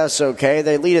pair, but that's okay.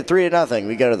 They lead it 3-0.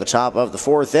 We go to the top of the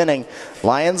 4th inning.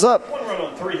 Lions up. 1 run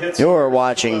on 3 hits. You're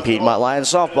watching Piedmont Lions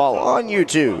softball on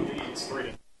YouTube.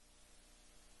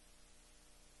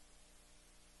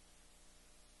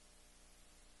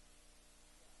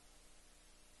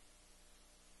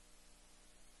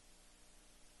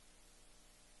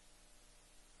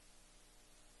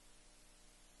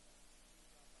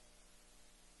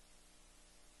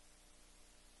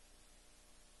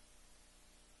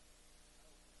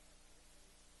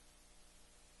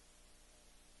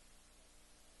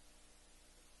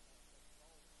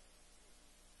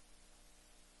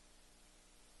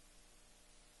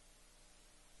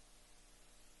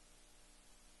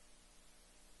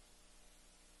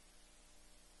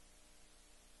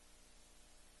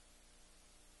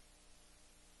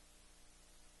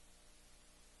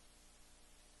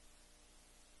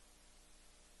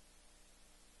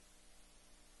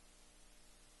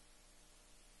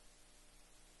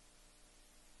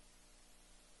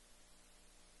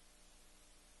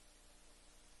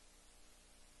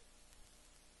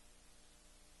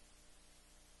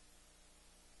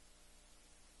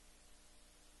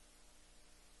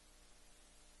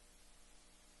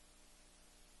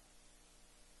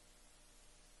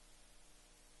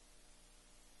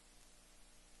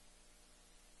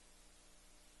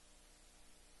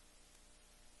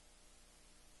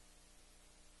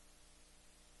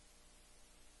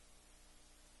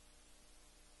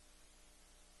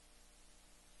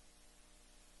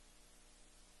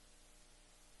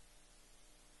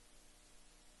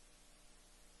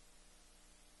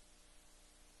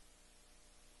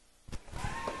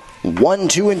 One,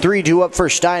 2, and 3 due up for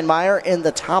Steinmeier in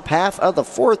the top half of the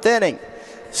 4th inning.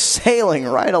 Sailing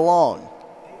right along.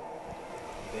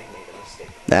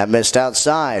 That missed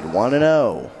outside,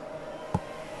 1-0.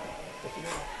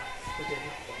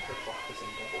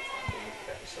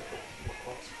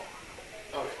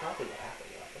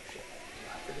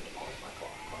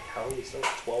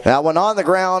 That one on the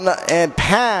ground and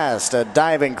past a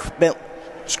diving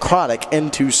Chronic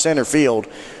into center field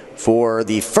for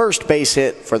the first base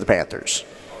hit for the Panthers.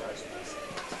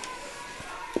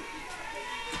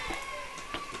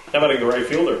 How about the right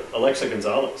fielder, Alexa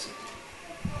Gonzalez?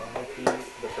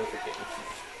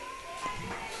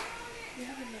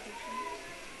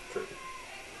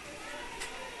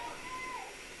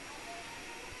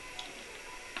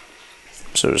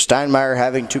 So Steinmeier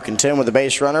having to contend with the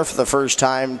base runner for the first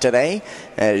time today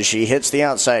as she hits the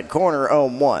outside corner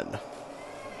 0-1.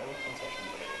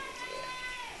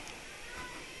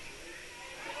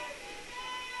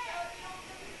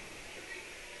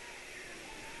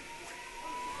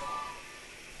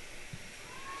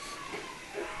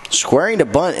 Squaring to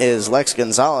bunt is Lex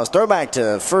Gonzalez. Throwback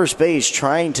to first base,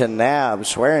 trying to nab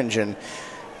Swearingen.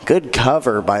 Good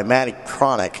cover by Maddie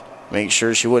Cronick. Make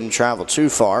sure she wouldn't travel too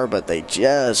far, but they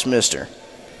just missed her.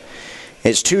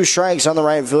 It's 2 strikes on the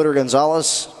right fielder,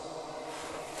 Gonzalez.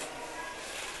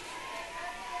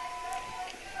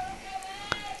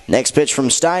 Next pitch from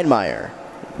Steinmeier.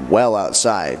 Well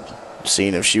outside.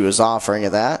 Seeing if she was offering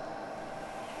of that.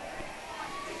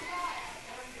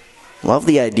 Love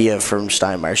the idea from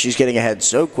Steinmeier. She's getting ahead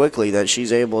so quickly that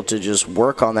she's able to just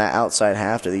work on that outside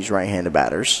half to these right-handed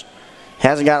batters.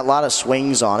 Hasn't got a lot of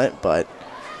swings on it, but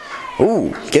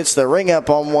ooh, gets the ring up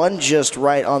on one just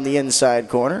right on the inside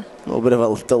corner. A little bit of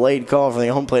a delayed call from the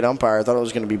home plate umpire. I thought it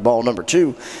was going to be ball number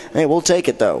 2. Hey, we'll take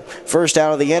it, though. First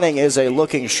out of the inning is a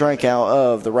looking strikeout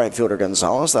of the right fielder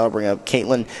Gonzalez. That'll bring up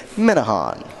Caitlin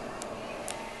Minahan.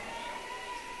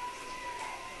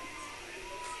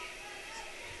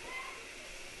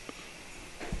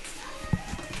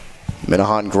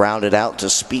 Minahan grounded out to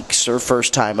Speaks her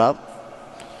first time up.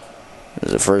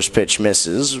 As the first pitch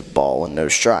misses, ball and no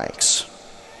strikes.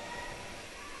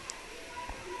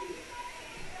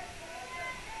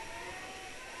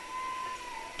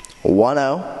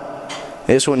 1-0.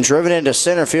 This one driven into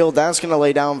center field. That's going to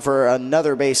lay down for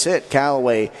another base hit.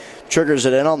 Callaway triggers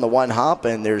it in on the one hop,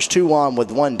 and there's 2 on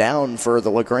with 1 down for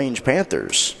the LaGrange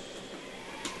Panthers.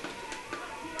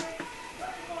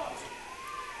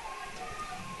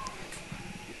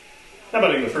 How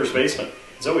about the first baseman,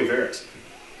 Zoe Veras?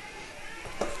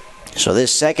 So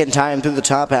this second time through the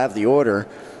top half of the order,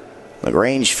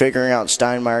 LaGrange figuring out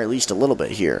Steinmeier at least a little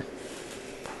bit here.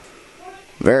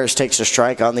 Veras takes a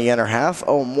strike on the inner half,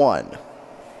 0-1.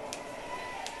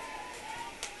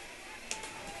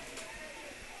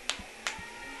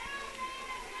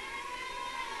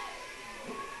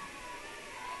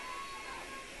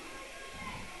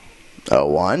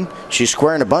 She's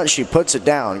squaring a bunt. She puts it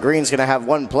down. Green's going to have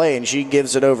 1 play, and she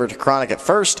gives it over to Cronick at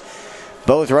first.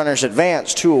 Both runners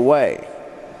advance, 2 away.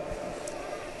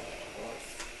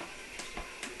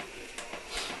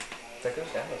 That goes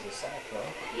down as a sack, no?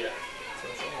 Yeah.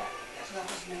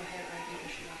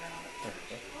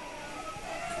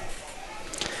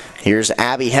 Here's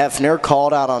Abby Hefner,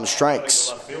 called out on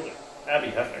strikes. Abby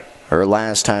Hefner. Her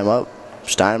last time up.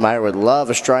 Steinmeier would love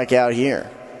a strikeout here.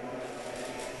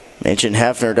 Mentioned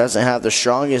Hefner doesn't have the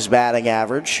strongest batting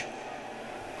average,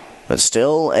 but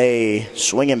still a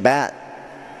swinging bat.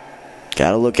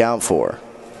 Got to look out for.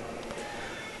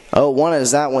 0-1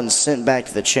 as that one sent back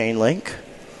to the chain link.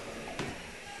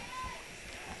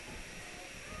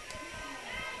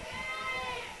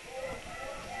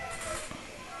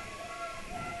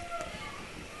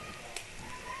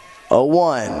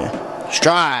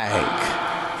 Strike.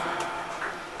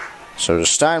 So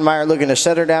Steinmeier looking to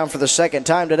set her down for the second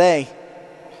time today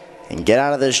and get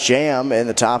out of this jam in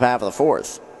the top half of the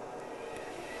 4th.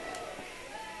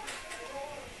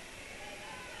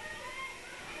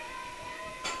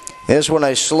 This one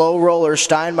a slow roller.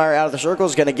 Steinmeier out of the circle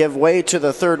is going to give way to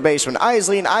the third baseman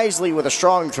Isley, and Isley with a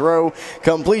strong throw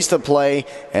completes the play,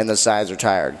 and the sides are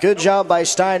tired. Good job by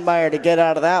Steinmeier to get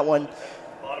out of that one.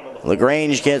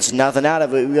 LaGrange gets nothing out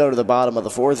of it. We go to the bottom of the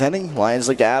 4th inning. Lions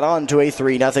look to add on to a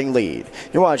 3-0 lead.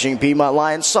 You're watching Piedmont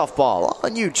Lions softball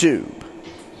on YouTube.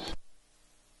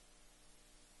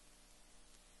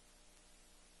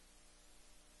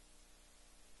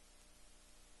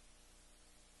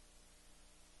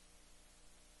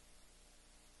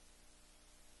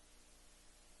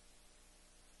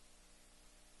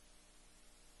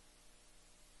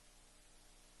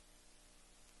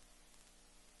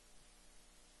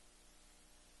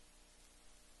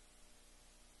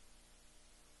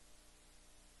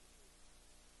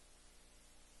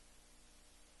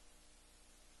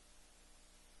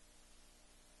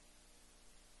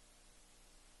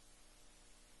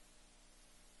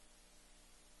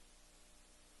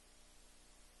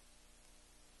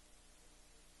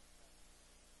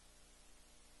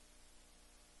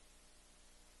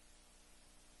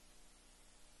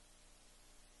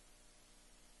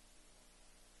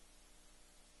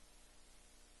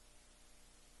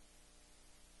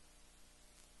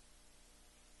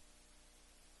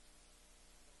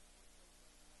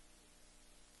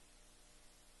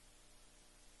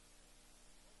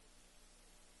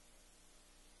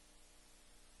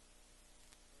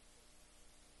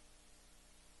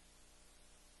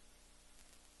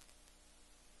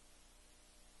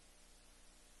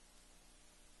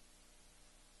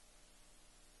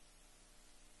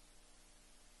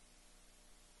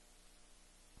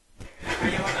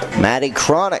 Maddie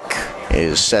Chronic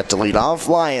is set to lead off.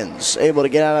 Lions able to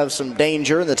get out of some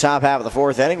danger in the top half of the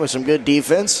fourth inning with some good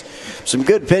defense, some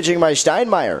good pitching by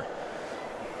Steinmeier,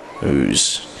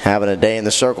 who's having a day in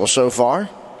the circle so far.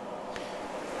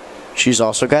 She's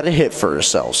also got a hit for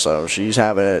herself, so she's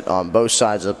having it on both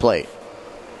sides of the plate.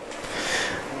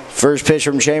 First pitch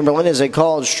from Chamberlain is a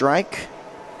called strike.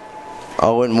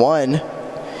 0-1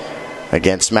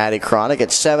 against Maddie Chronic at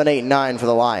 7-8-9 for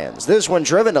the Lions. This one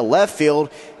driven to left field.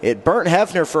 It burnt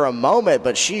Hefner for a moment,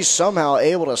 but she's somehow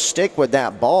able to stick with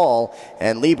that ball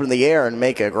and leap in the air and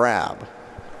make a grab.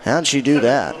 How'd she do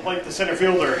that? Like the center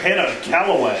fielder, Hannah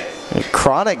Calloway.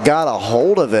 Chronic got a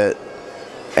hold of it,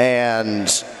 and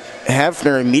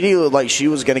Hefner immediately looked like she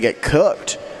was going to get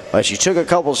cooked. But she took a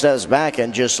couple steps back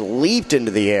and just leaped into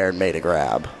the air and made a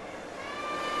grab.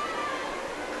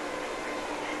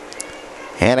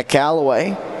 Hannah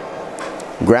Calloway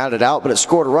grounded out, but it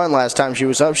scored a run last time she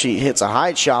was up. She hits a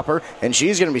high chopper, and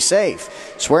she's going to be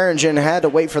safe. Swearingen had to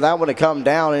wait for that one to come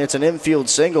down, and it's an infield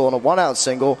single and a one-out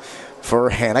single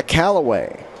for Hannah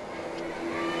Calloway.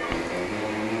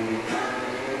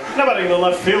 Now batting the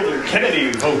left fielder,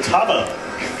 Kennedy Votava.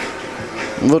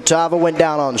 Votava went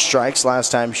down on strikes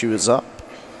last time she was up.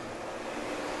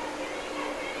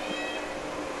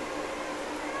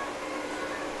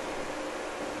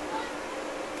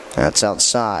 That's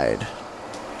outside.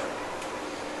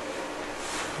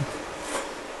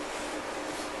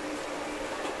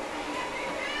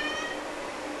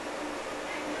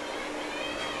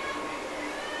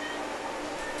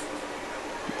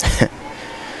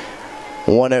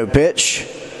 One-zero pitch.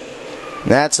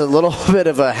 That's a little bit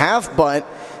of a half bunt.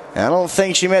 I don't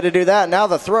think she meant to do that. Now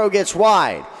the throw gets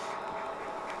wide.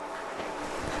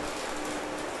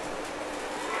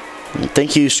 I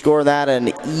think you score that an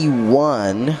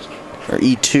E1 or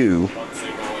E2.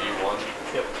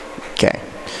 Okay.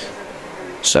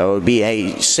 So it would be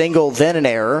a single, then an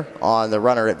error on the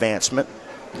runner advancement.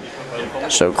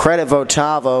 So credit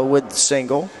Votava with the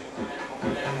single.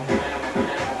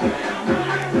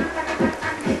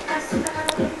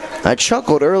 I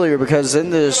chuckled earlier because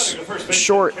in this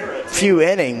short few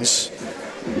innings,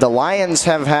 the Lions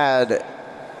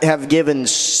have given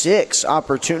 6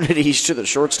 opportunities to the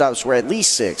shortstop at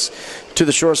least 6 to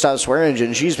the shortstop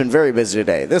Swearingen. She's been very busy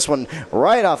today. This one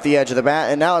right off the edge of the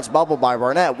bat, and now it's bubbled by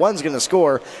Barnett. One's going to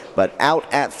score, but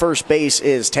out at first base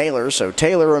is Taylor. So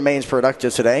Taylor remains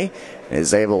productive today,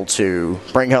 is able to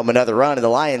bring home another run, and the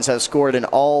Lions have scored in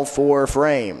all 4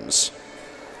 frames.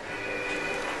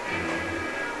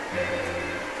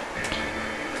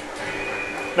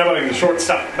 Now batting the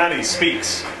shortstop, Maddie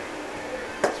Speaks.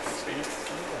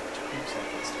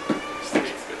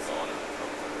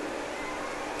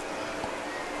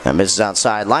 That misses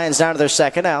outside. Lions down to their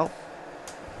second out.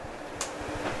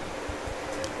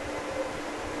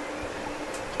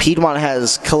 Piedmont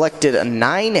has collected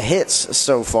 9 hits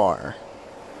so far.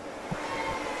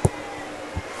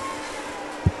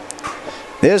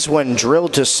 This one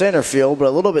drilled to center field, but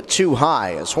a little bit too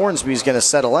high as Hornsby's going to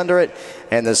settle under it,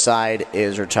 and the side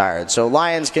is retired. So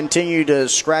Lions continue to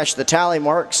scratch the tally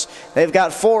marks. They've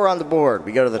got 4 on the board.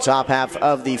 We go to the top half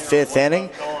of the 5th inning.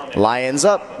 Lions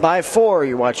up by 4.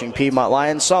 You're watching Piedmont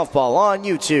Lions softball on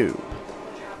YouTube.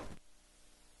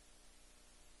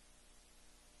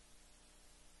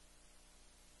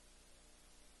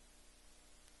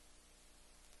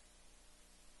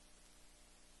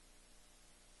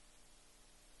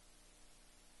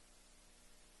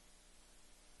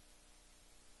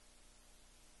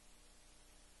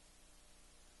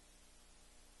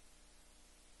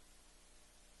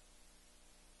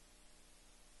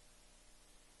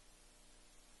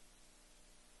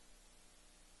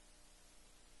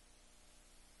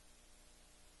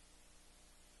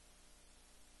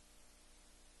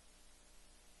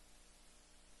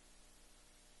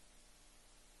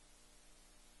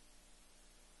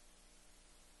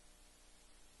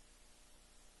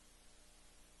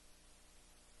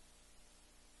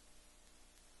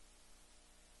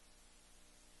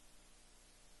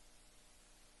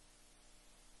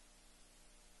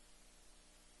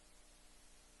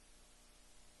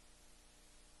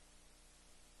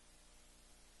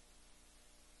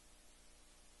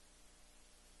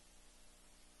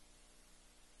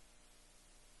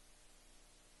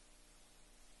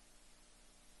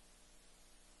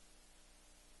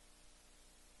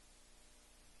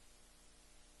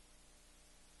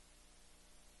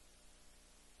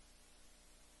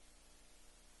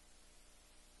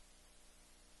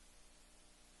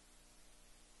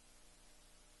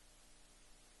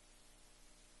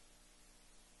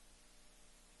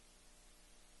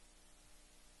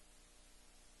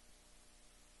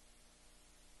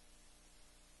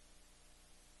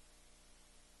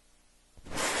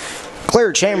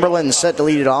 Claire Chamberlain set to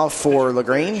lead it off for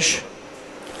LaGrange.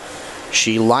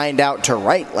 She lined out to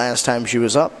right last time she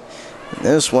was up.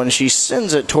 This one, she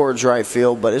sends it towards right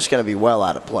field, but it's going to be well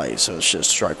out of play, so it's just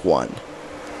strike one.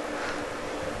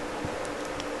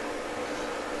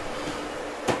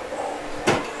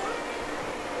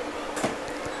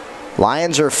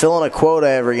 Lions are filling a quota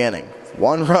every inning.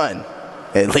 1 run,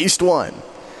 at least one.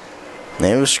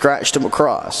 They've scratched them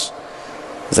across.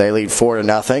 They lead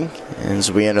 4-0 as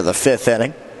we enter the 5th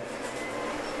inning.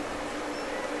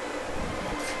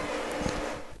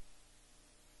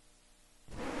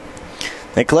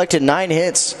 They collected 9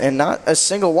 hits, and not a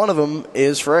single one of them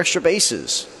is for extra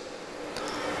bases.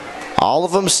 All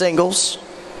of them singles.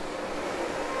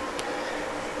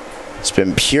 It's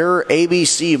been pure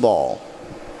ABC ball.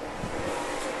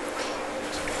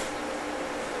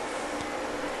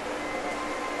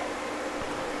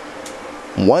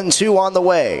 One-two on the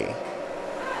way.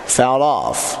 Fouled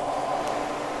off.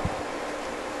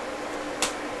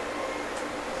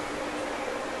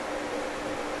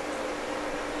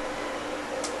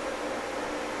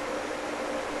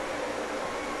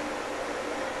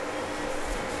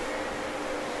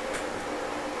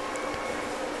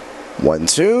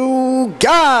 One-two.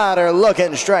 Got her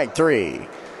looking, strike 3.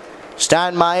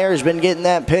 Steinmeier has been getting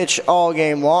that pitch all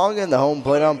game long, and the home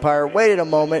plate umpire waited a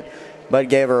moment but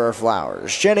gave her her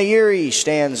flowers. Jenna Yuri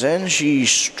stands in. She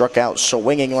struck out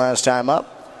swinging last time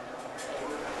up.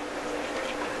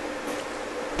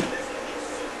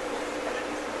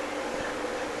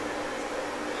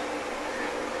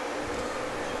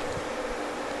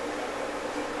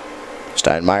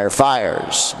 Steinmeier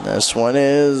fires. This one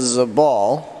is a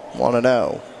ball.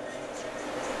 1-0.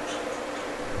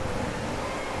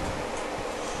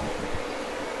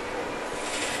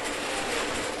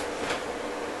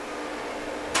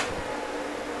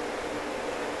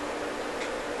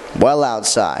 Well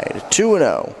outside.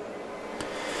 2-0.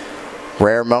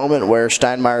 Rare moment where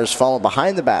Steinmeier's fallen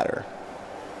behind the batter.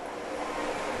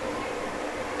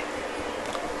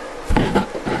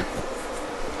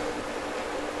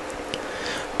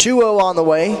 Two-0 on the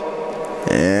way.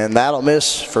 And that'll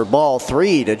miss for ball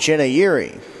 3 to Jenna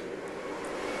Yuri.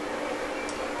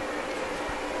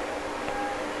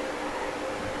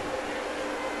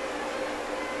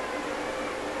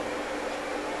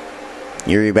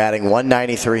 Yuri batting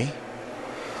 193.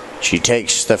 She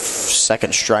takes the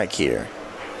second strike here.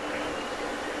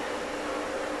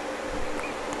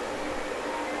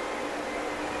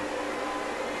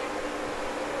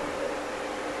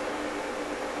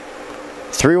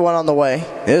 Three-one on the way.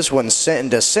 This one's sent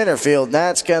into center field. And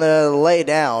that's going to lay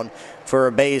down for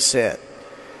a base hit.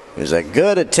 It was a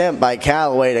good attempt by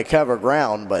Callaway to cover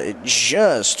ground, but it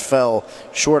just fell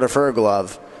short of her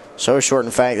glove. So short,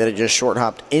 in fact, that it just short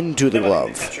hopped into the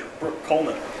glove. Catcher, Brooke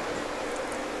Coleman.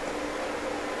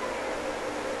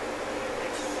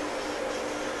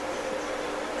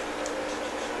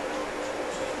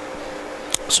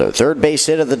 So third base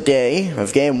hit of the day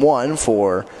of game 1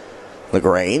 for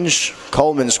LaGrange.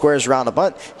 Coleman squares around a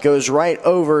bunt, goes right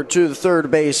over to the third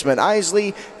baseman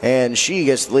Isley, and she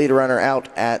gets the lead runner out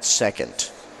at second.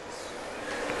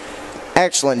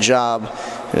 Excellent job.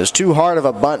 It was too hard of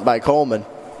a bunt by Coleman.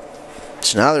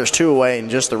 So now there's 2 away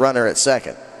and just the runner at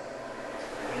second.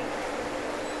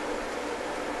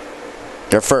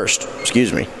 They're first,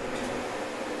 excuse me.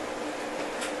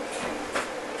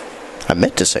 I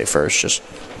meant to say first, just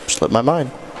slipped my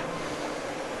mind.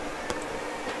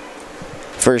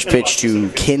 First pitch to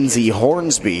Kinsey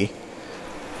Hornsby.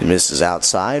 He misses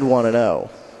outside, 1-0.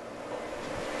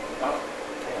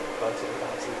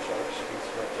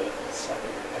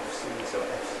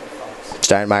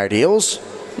 Steinmeier deals.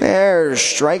 There's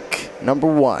strike number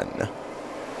 1.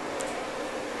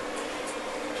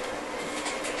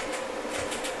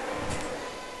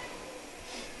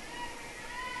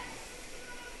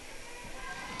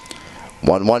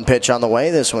 One pitch on the way.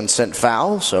 This one sent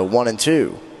foul, so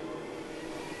 1-2.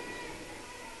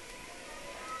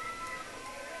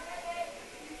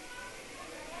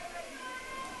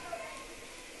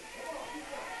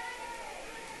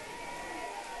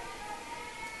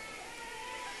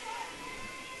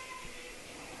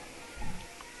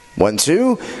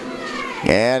 One-two,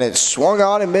 and it swung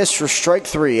on and missed for strike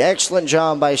 3. Excellent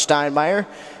job by Steinmeier.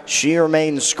 She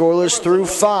remains scoreless through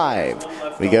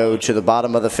 5. We go to the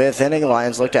bottom of the 5th inning.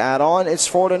 Lions look to add on. It's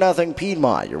 4-0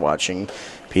 Piedmont. You're watching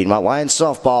Piedmont Lions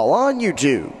softball on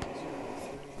YouTube.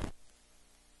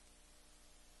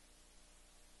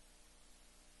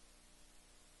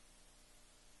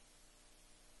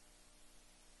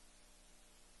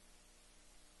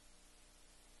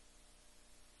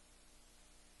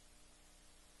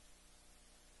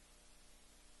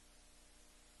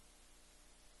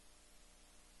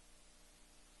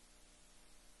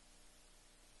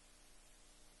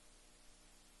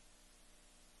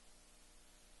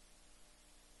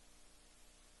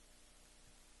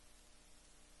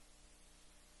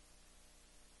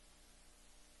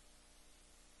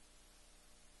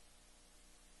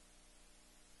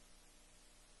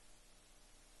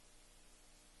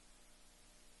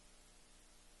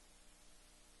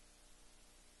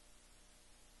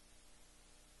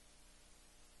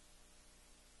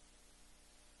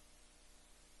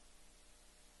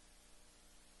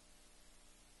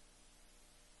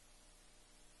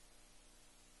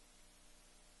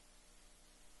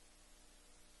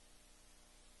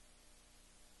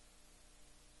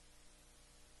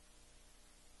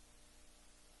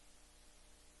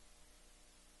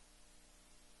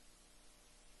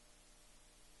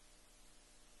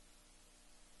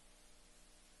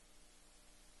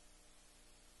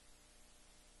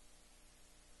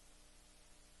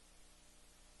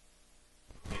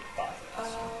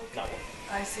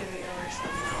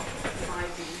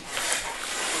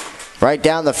 Right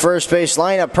down the first base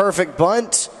line, a perfect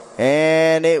bunt,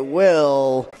 and it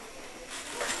will.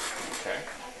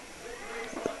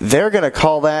 They're going to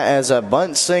call that as a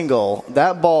bunt single.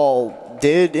 That ball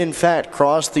did, in fact,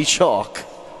 cross the chalk.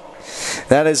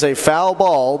 That is a foul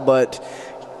ball, but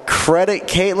credit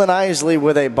Caitlin Isley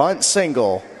with a bunt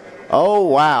single. Oh,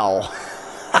 wow.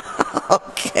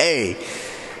 Okay.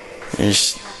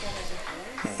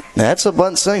 That's a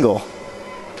bunt single.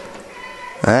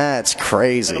 That's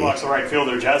crazy. Walks the right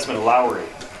fielder, Jasmine Lowry.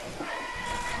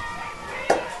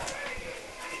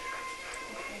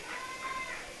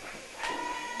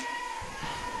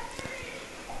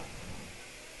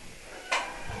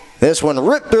 This one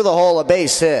ripped through the hole, a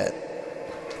base hit.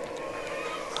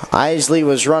 Isley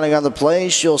was running on the play.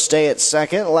 She'll stay at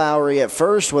second. Lowry at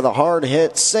first with a hard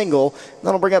hit single.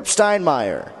 That'll bring up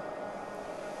Steinmeier.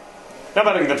 Now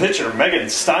batting the pitcher, Megan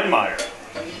Steinmeier.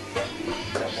 That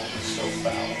ball is so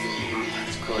foul.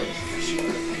 That's crazy.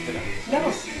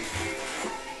 No.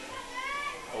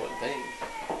 Oh, and they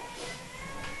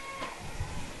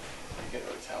get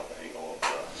a towel angle of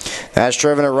the. That's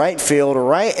driven to right field,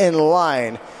 right in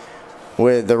line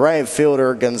with the right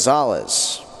fielder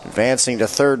Gonzalez. Advancing to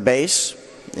third base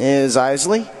is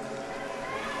Isley.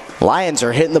 Lions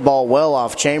are hitting the ball well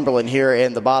off Chamberlain here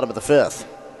in the bottom of the fifth.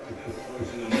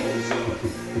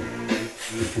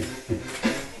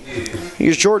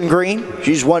 Here's Jordan Green.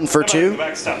 She's 1 for 2.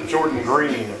 Backstop, Jordan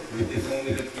Green.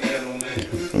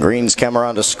 Green's come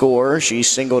around to score. She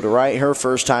singled to right her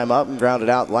first time up and grounded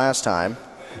out last time.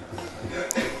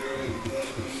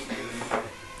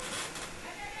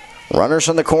 Runners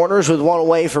from the corners with one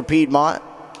away for Piedmont.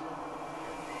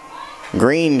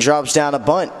 Green drops down a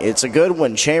bunt. It's a good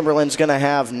one. Chamberlain's going to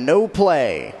have no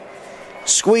play.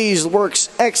 Squeeze works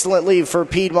excellently for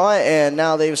Piedmont, and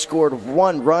now they've scored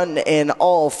 1 run in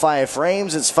all 5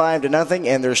 frames. It's 5-0,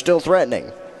 and they're still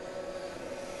threatening.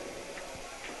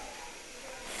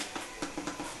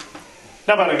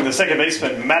 Now batting the second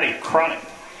baseman, Maddie Cronic.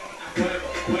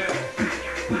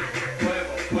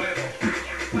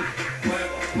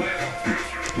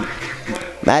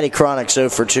 Maddie Cronic's 0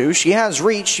 for 2. She has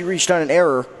reached. She reached on an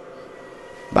error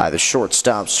by the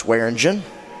shortstop Swearingen.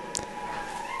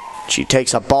 She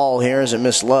takes a ball here as it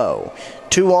missed low.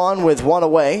 2 on with 1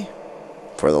 away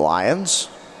for the Lions.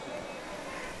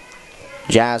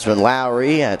 Jasmine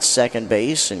Lowry at second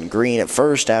base and Green at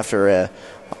first after a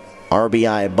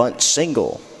RBI bunt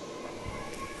single.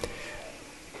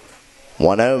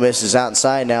 1-0 misses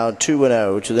outside now.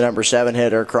 2-0 to the number 7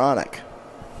 hitter Cronic.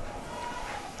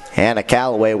 Hannah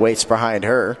Calloway waits behind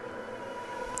her.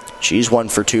 She's 1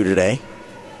 for 2 today.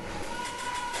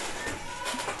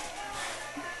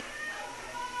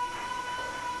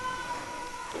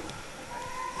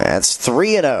 That's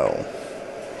 3-0. In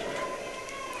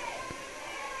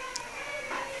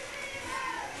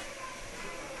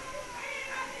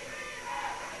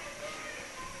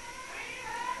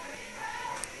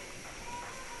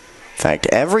fact,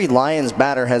 every Lions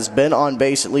batter has been on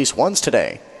base at least once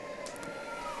today.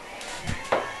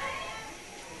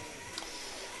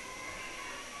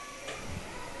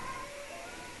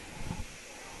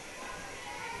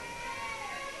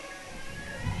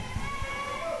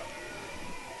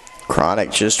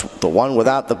 Cronic just the one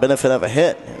without the benefit of a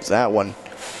hit, as that one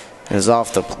is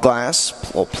off the glass,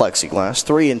 little plexiglass.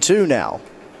 3-2 now.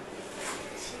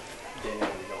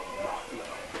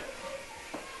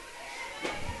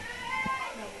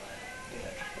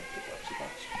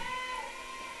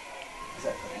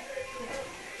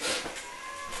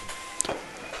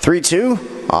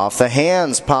 Off the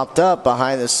hands, popped up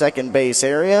behind the second base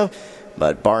area,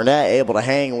 but Barnett able to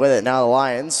hang with it. Now the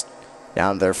Lions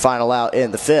down to their final out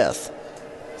in the 5th.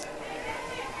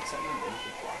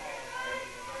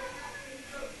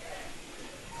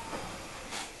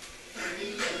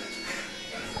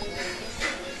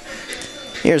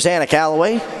 Here's Hannah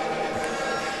Calloway.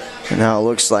 And now it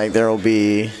looks like there will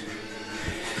be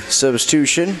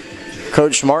substitution.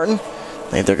 Coach Martin, I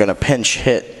think they're going to pinch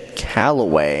hit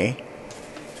Calloway.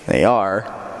 They are.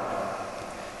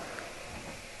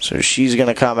 So she's going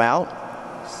to come out.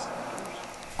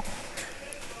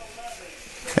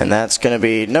 And that's going to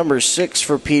be number 6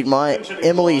 for Piedmont,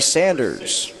 Emily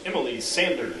Sanders. Emily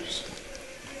Sanders.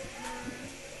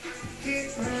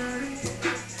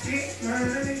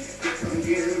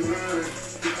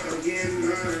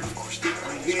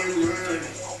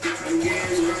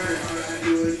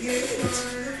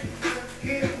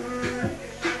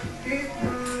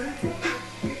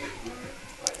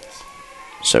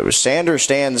 So Sanders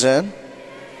stands in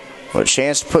with a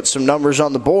chance to put some numbers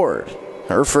on the board.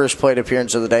 Her first plate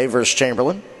appearance of the day versus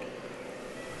Chamberlain.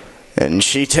 And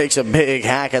she takes a big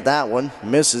hack at that one.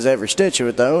 Misses every stitch of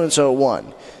it, though, and so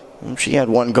 1. She had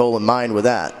one goal in mind with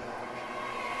that.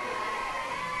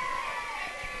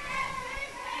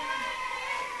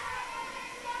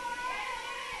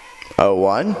 Oh,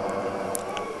 1.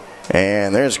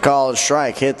 And there's a called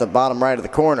strike, hit the bottom right of the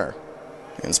corner.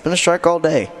 And it's been a strike all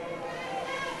day.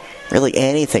 Really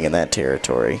anything in that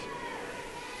territory.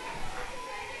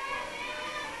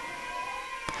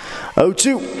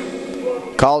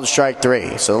 0-2. Called strike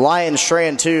 3. So the Lions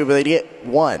strand 2, but they get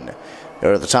 1.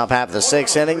 Go to the top half of the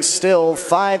 6th inning. Still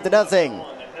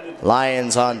 5-0.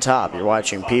 Lions on top. You're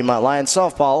watching Piedmont Lions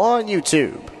softball on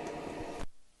YouTube.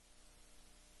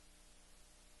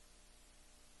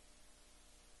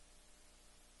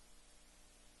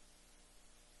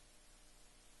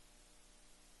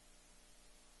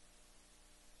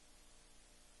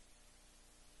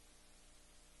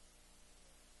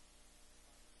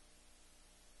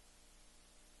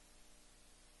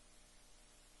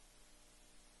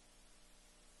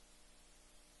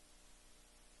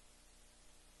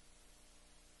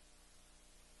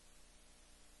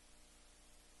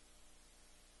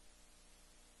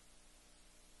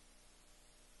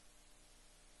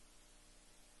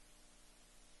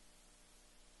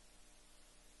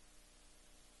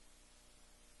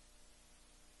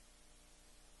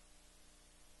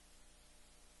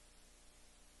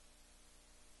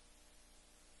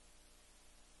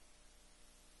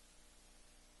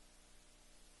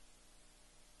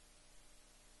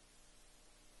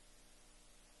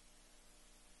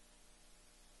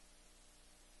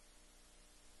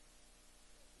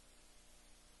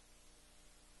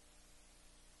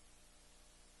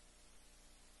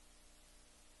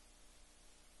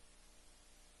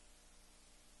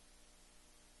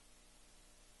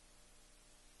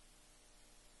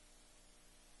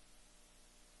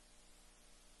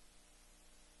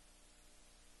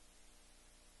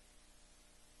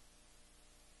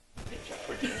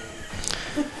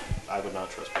 I would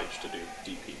not trust Paige to do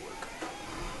DP work.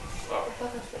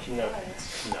 No,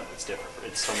 it's different.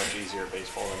 It's so much easier at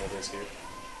baseball than it is here.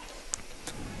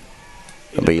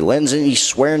 It'll be Lindsay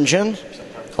Swearingen,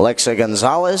 Alexa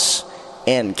Gonzalez,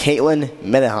 and Caitlin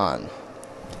Menahan.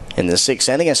 In the 6th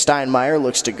inning, as Steinmeier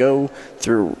looks to go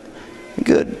through a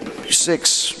good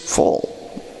 6 full.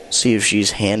 See if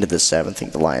she's handed the 7th. I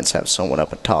think the Lions have someone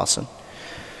up and tossing.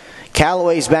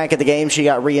 Callaway's back at the game. She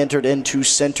got re-entered into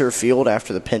center field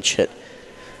after the pinch hit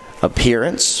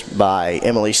appearance by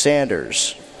Emily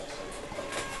Sanders.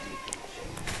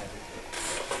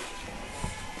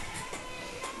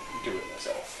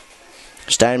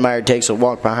 Steinmeier takes a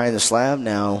walk behind the slab,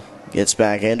 now gets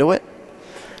back into it.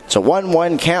 It's a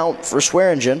 1-1 count for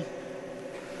Swearingen.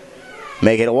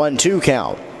 Make it a 1-2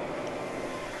 count.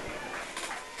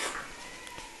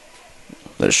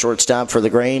 The shortstop for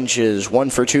LaGrange is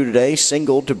 1 for 2 today,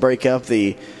 singled to break up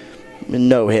the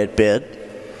no-hit bid.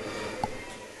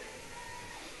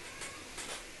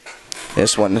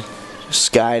 This one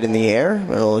skied in the air.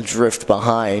 It'll drift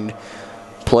behind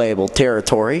playable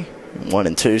territory.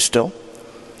 1-2 still.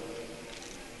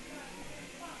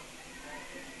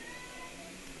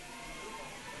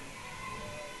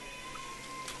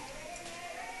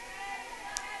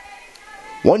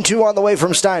 1-2 on the way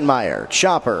from Steinmeier.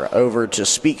 Chopper over to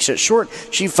Speaks at short.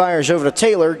 She fires over to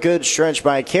Taylor. Good stretch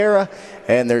by Kara,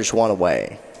 and there's one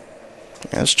away.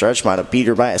 That stretch might have beat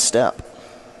her by a step.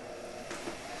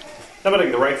 How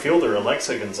about the right fielder,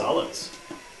 Alexa Gonzalez?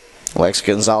 Alexa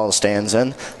Gonzalez stands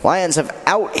in. Lions have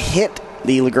out-hit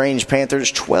the LaGrange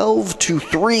Panthers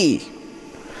 12-3.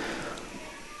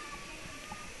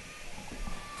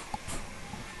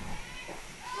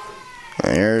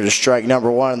 There's strike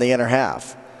number 1 in the inner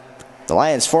half. The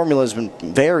Lions' formula has been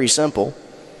very simple.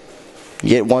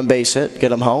 Get 1 base hit, get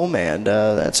them home, and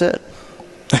that's it.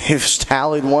 They've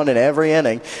tallied 1 in every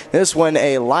inning. This one,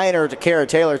 a liner to Kara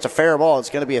Taylor. It's a fair ball. It's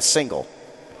going to be a single.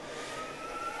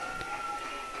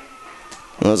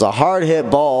 It was a hard hit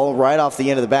ball right off the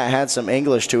end of the bat. Had some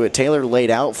English to it. Taylor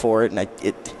laid out for it, and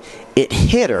it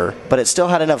hit her, but it still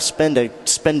had enough spin to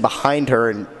spin behind her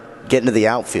and get into the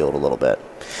outfield a little bit.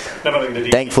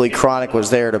 Thankfully, Chronic was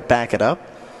there to back it up.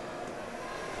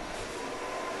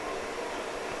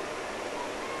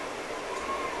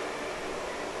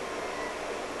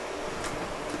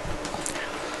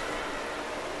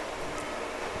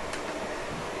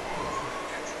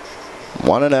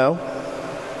 One and 0.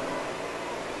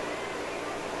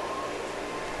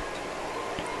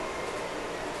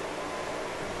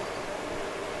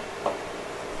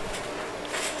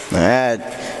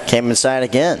 That came inside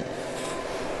again.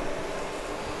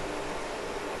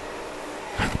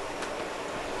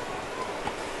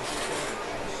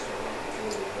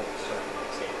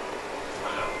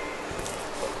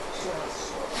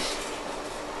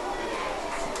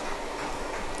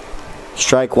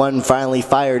 Strike one finally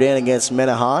fired in against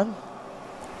Minahan.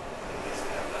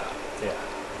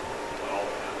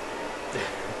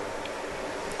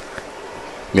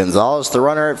 Gonzalez, the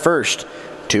runner at first.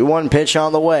 2-1 pitch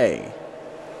on the way.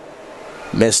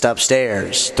 Missed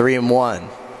upstairs. 3-1.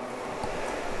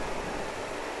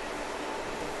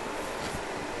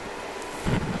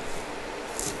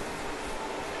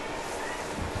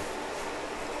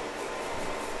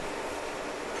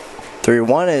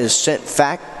 Three-one is sent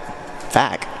back.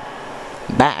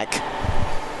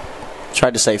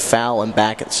 Tried to say foul and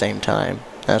back at the same time.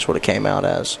 That's what it came out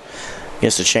as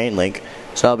against the chain link.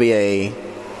 So that'll be a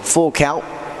full count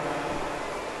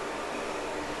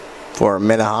for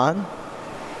Minahan.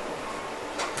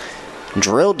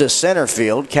 Drilled to center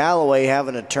field. Callaway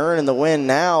having a turn in the wind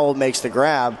now makes the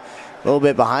grab. A little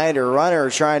bit behind her runner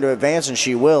trying to advance, and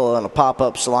she will on a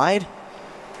pop-up slide.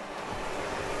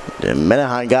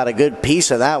 Minahan got a good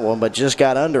piece of that one, but just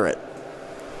got under it.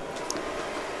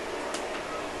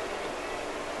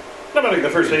 Now batting the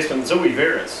first baseman, Zoe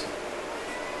Veras.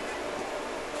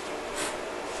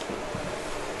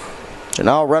 So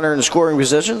now runner in scoring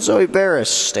position, Zoe Veras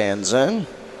stands in.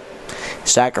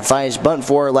 Sacrifice bunt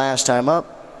for her last time up.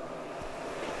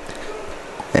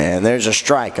 And there's a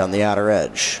strike on the outer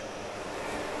edge.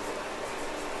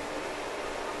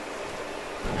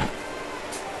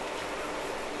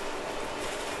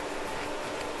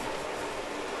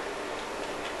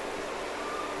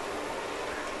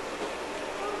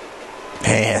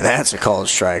 And that's a called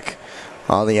strike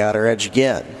on the outer edge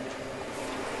again.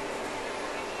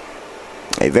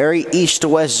 A very east to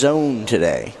west zone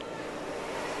today.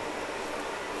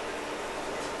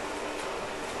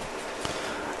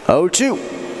 Oh, 2.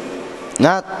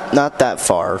 Not that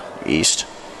far east.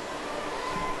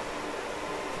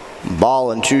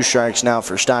 Ball and 2 strikes now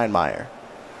for Steinmeier.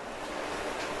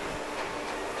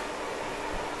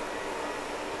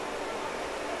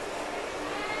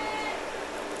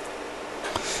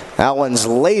 That one's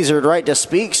lasered right to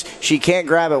Speaks. She can't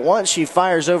grab it once. She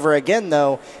fires over again,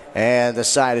 though, and the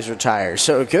side is retired.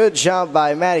 So good job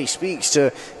by Maddie Speaks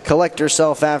to collect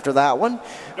herself after that one.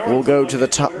 We'll go to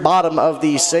the bottom of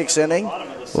the 6th inning.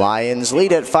 Lions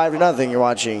lead at 5-0. You're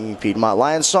watching Piedmont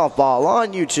Lions softball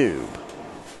on YouTube.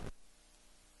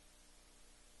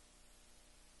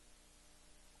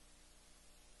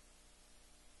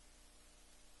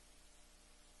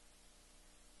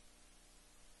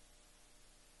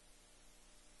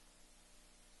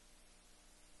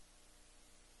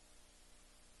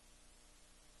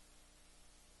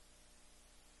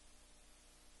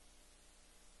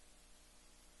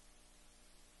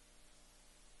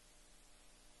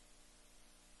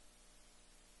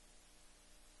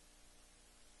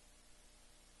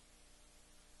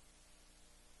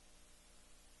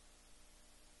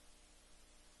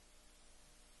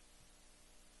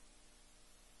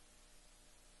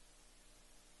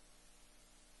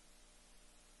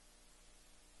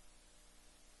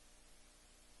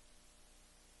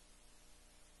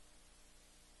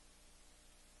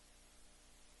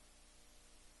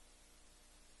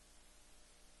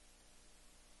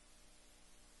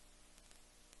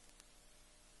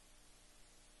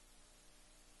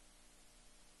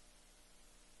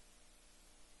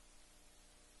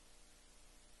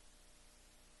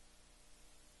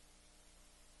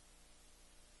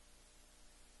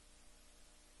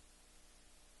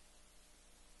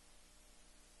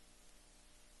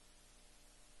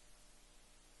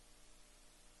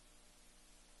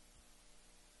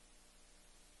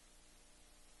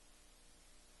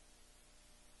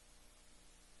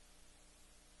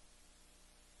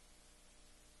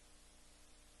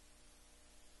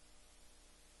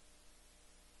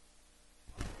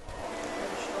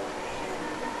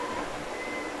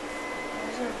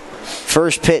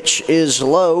 First pitch is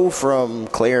low from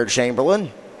Claire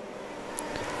Chamberlain.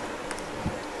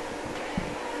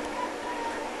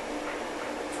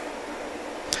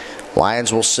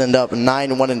 Lions will send up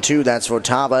 9-1-2. That's for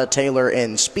Taba, Taylor,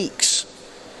 and Speaks,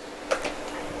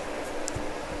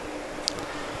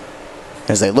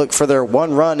 as they look for their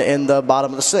 1 run in the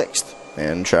bottom of the 6th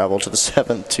and travel to the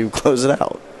 7th to close it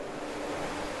out.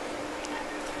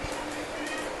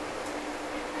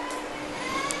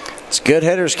 It's a good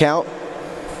hitters count.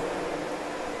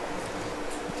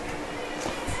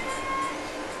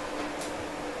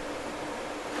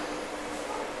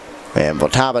 And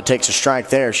Botaba takes a strike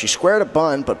there. She squared a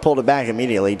bunt, but pulled it back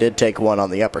immediately. Did take one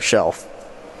on the upper shelf.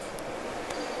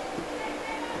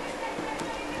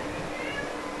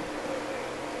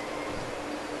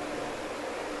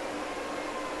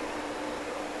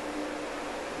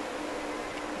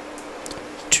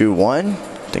 2-1. I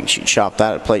think she chopped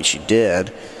that at plate. She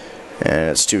did. And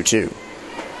it's 2-2.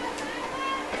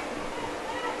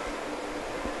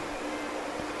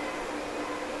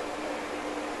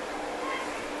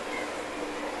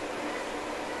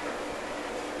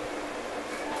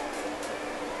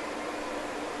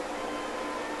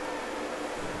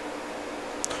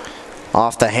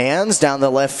 Off the hands, down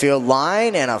the left field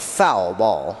line, and a foul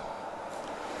ball.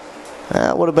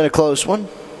 That would have been a close one.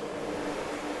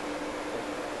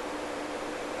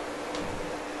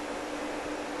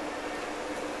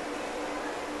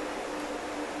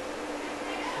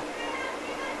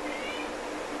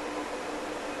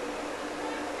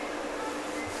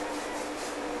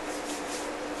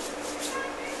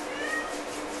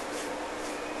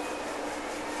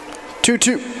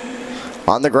 Two.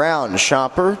 On the ground,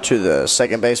 Shopper to the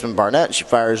second baseman Barnett. She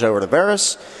fires over to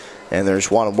Barris, and there's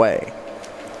one away.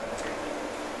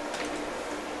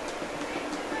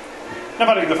 Now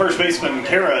batting the first baseman,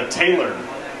 Kara Taylor.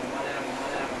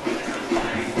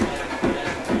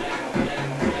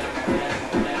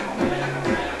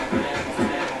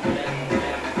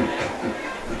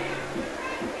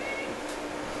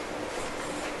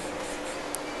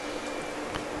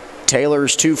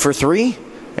 Taylor's 2 for 3.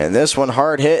 And this one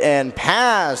hard hit and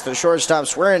past the shortstop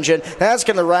Swearingen. That's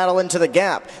going to rattle into the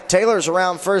gap. Taylor's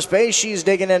around first base. She's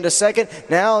digging into second.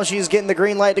 Now she's getting the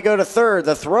green light to go to third.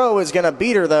 The throw is going to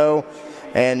beat her, though.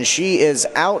 And she is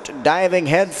out diving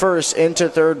headfirst into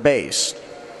third base.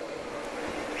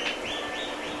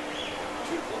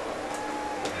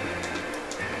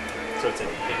 So it's a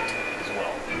hit as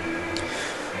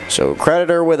well. So credit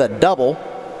her with a double.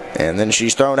 And then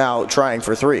she's thrown out trying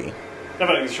for 3. Now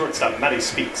batting the shortstop, Maddie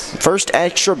Speaks. First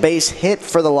extra base hit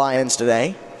for the Lions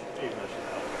today. It's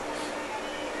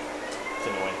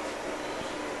annoying.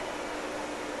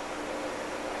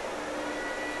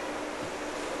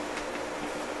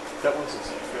 That was a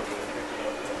safe field when they picked it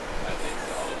up. I think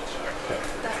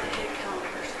That hit count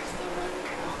versus the run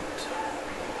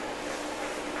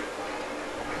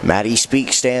count. Maddie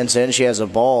Speak stands in. She has a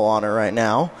ball on her right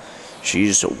now.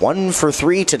 She's 1 for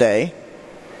 3 today.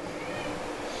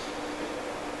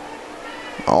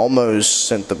 Almost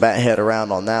sent the bat head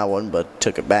around on that one, but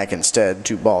took it back instead.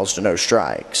 2 balls to no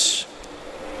strikes.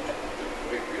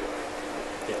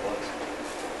 Yeah, it was.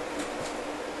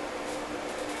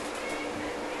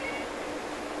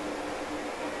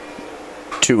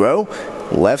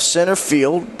 2-0. Left center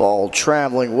field. Ball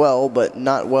traveling well, but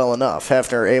not well enough.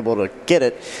 Hefner able to get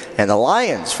it. And the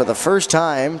Lions, for the first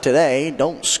time today,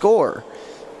 don't score.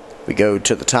 We go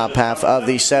to the top half of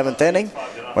the 7th inning,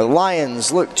 where the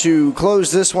Lions look to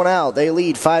close this one out. They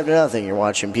lead 5-0. You're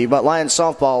watching Piedmont Lions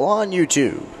Softball on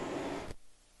YouTube.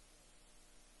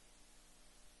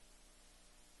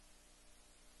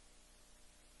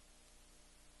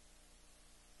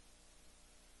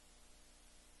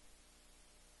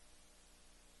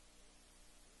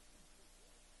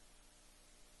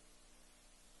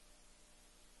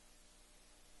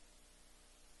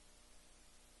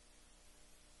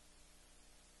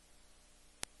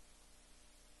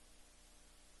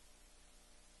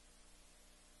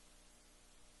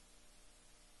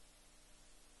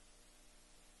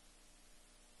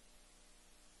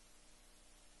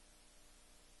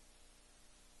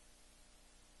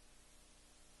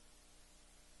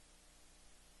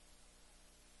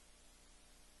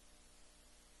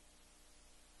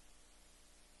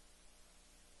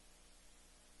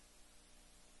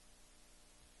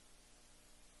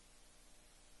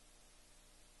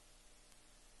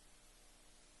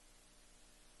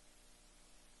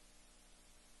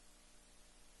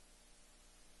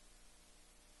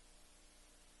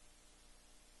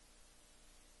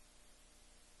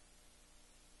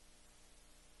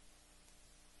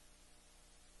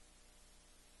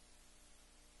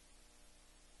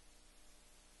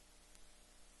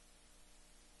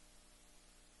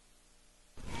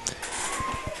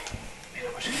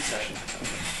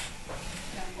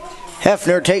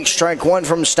 Hefner takes strike 1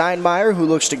 from Steinmeier, who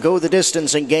looks to go the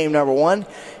distance in game number 1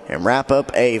 and wrap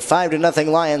up a 5-0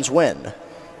 Lions win.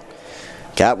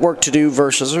 Got work to do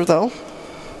versus her, though.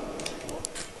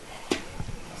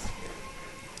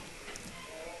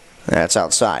 That's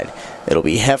outside. It'll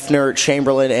be Hefner,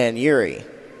 Chamberlain, and Urey.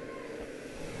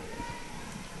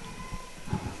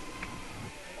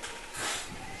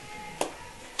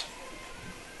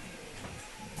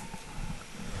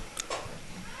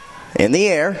 In the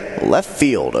air, left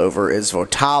field over is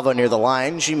Votava near the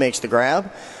line. She makes the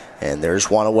grab, and there's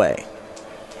one away.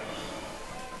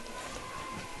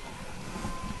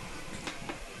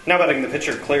 Now batting the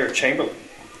pitcher, Claire Chamberlain.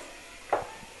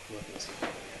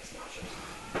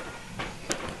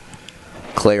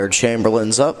 Claire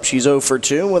Chamberlain's up. She's 0 for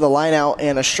 2 with a line out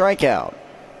and a strikeout.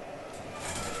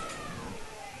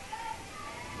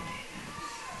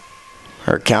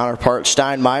 Her counterpart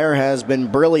Steinmeier has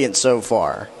been brilliant so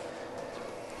far.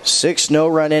 6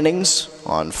 no-run innings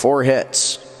on 4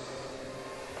 hits.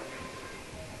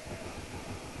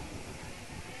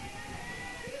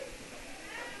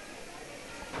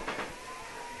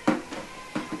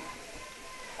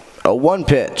 A 1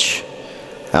 pitch.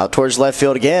 Out towards left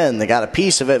field again. They got a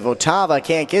piece of it. Votava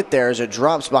can't get there as it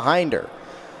drops behind her.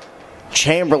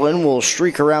 Chamberlain will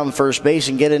streak around first base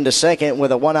and get into second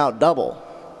with a 1-out double.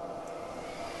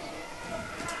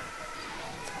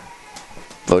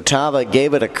 Votava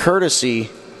gave it a courtesy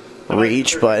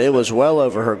reach, but it was well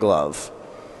over her glove.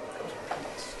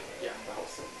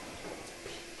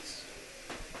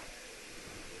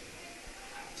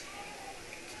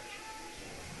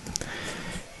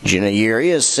 Gina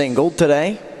Yuri is singled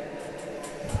today.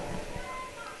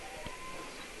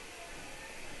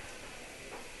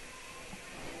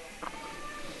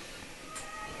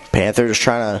 Panthers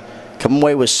trying to come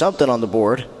away with something on the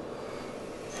board.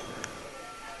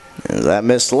 And that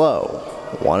missed low.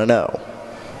 1-0.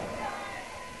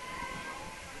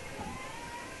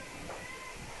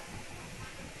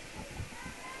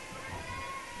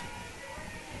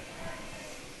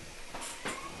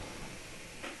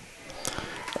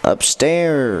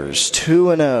 Upstairs,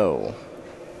 2-0.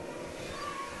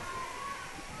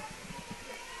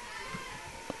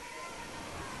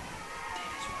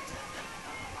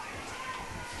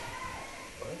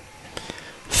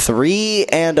 Three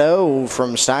and 0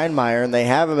 from Steinmeier, and they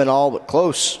haven't been all but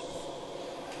close.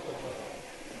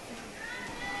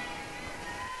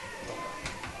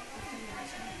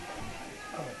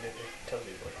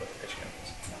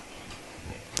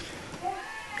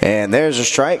 And there's a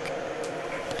strike.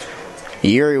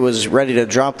 Yuri was ready to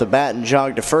drop the bat and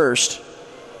jog to first.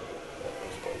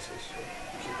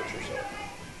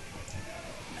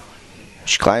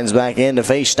 She climbs back in to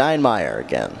face Steinmeier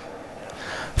again.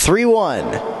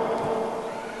 3-1.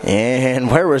 And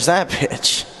where was that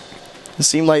pitch? It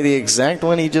seemed like the exact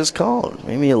one he just called.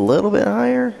 Maybe a little bit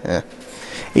higher.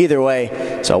 Either way,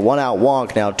 it's a 1-out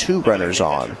walk. Now 2 runners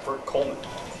on.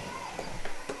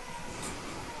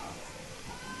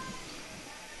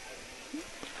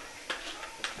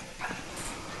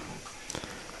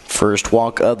 First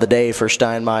walk of the day for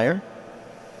Steinmeier.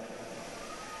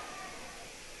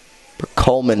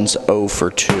 Coleman's 0 for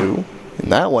 2.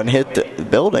 And that one hit the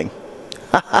building.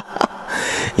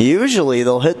 Usually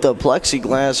they'll hit the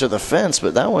plexiglass or the fence,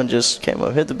 but that one just came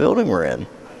up, hit the building we're in.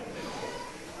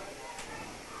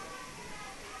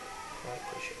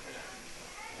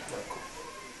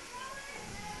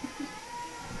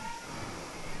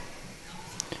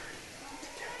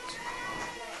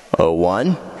 Oh,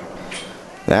 1.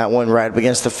 That one right up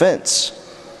against the fence.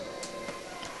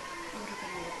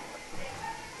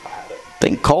 I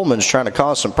think Coleman's trying to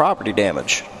cause some property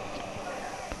damage.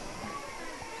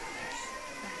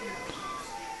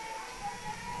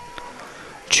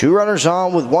 Two runners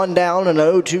on with 1 down and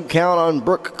an 0-2 count on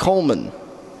Brooke Coleman.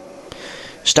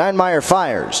 Steinmeier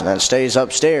fires, and that stays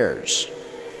upstairs.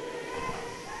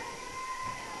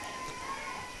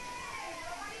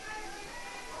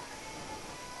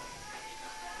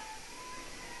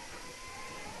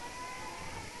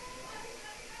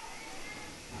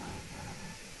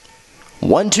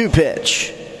 One-two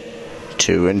pitch.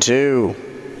 2-2.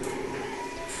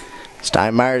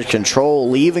 Steinmeier's control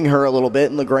leaving her a little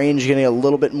bit, and LaGrange getting a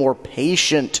little bit more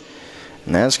patient.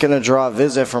 And that's going to draw a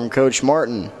visit from Coach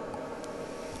Martin.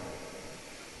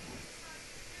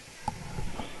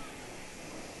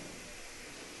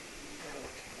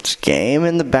 This game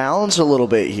in the balance a little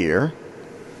bit here.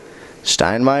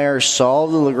 Steinmeier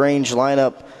solved the LaGrange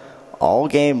lineup all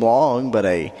game long, but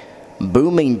a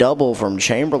booming double from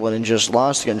Chamberlain and just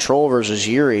lost control versus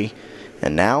Yuri.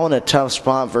 And now in a tough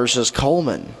spot versus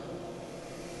Coleman.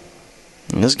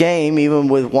 And this game, even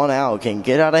with 1 out, can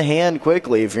get out of hand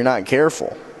quickly if you're not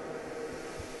careful.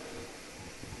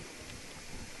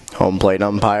 Home plate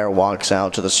umpire walks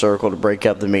out to the circle to break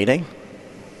up the meeting.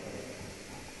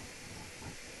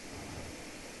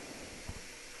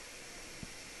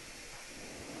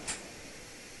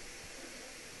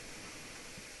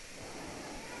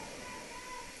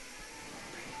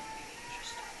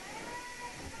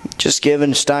 Just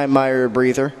giving Steinmeier a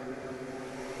breather.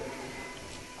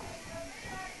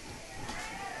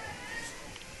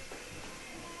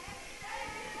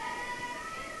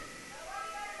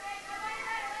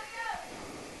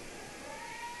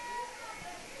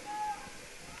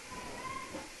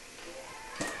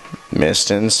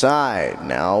 Missed inside.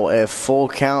 Now a full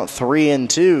count,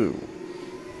 3-2.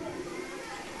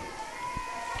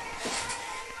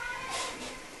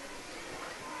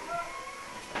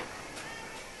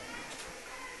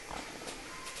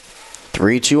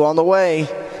 3-2 on the way.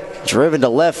 Driven to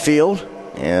left field.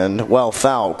 And, well,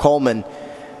 foul. Coleman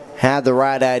had the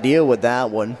right idea with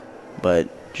that one,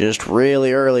 but just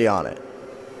really early on it.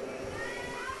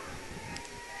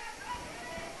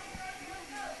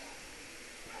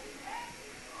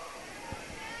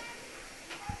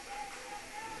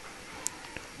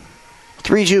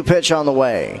 Three-two pitch on the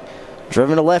way.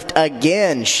 Driven to left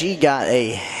again. She got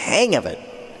a hang of it.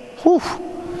 Whew.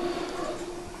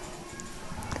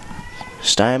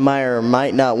 Steinmeier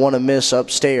might not want to miss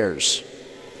upstairs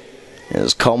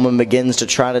as Coleman begins to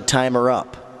try to time her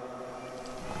up.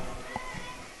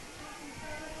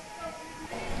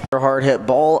 Hard hit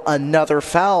ball, another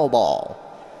foul ball.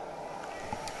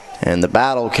 And the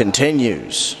battle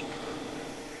continues.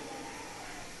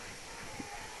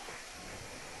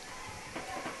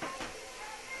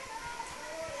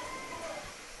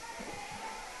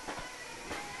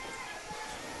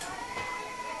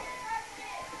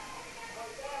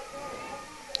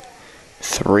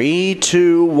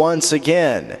 Three-two once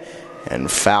again,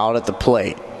 and fouled at the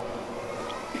plate.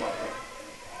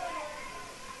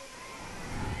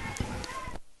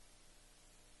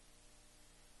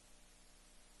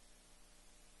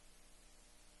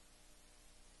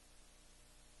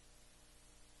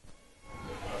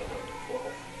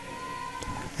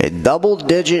 A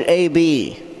double-digit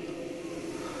AB.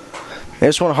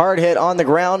 This one hard hit on the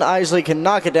ground. Isley can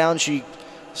knock it down. She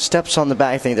steps on the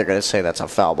back. I think they're going to say that's a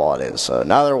foul ball. It is. So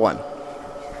another one.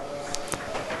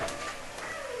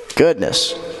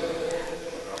 Goodness.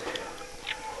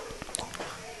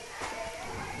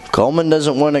 Coleman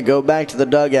doesn't want to go back to the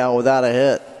dugout without a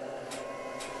hit.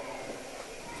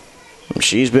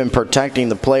 She's been protecting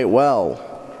the plate well.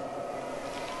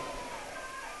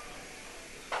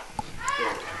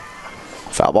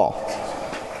 Foul ball.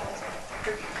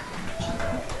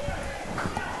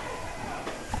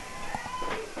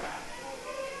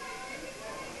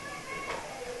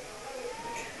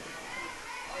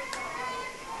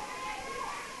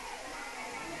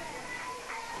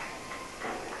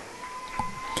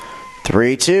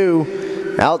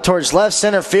 Three-two, out towards left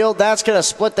center field. That's going to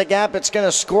split the gap. It's going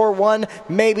to score one,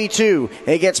 maybe two.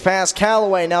 It gets past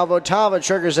Callaway. Now Votava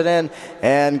triggers it in,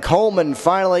 and Coleman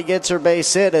finally gets her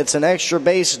base hit. It's an extra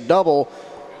base double,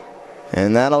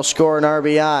 and that'll score an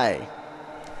RBI.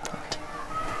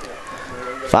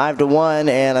 5-1,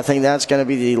 and I think that's going to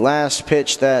be the last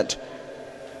pitch that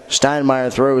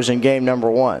Steinmeier throws in game number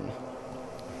one.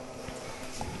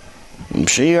 And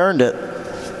she earned it.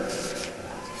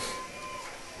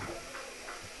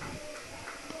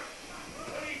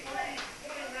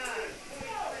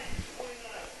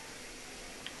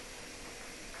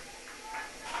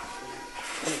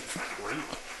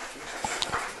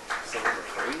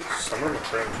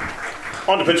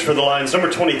 On to pitch for the Lions, number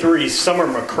 23, Summer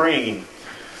McCrane.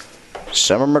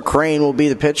 Summer McCrane will be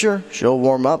the pitcher. She'll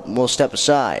warm up and we'll step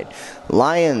aside.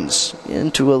 Lions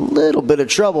into a little bit of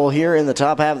trouble here in the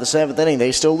top half of the seventh inning.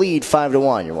 They still lead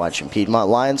 5-1. You're watching Piedmont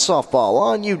Lions softball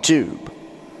on YouTube.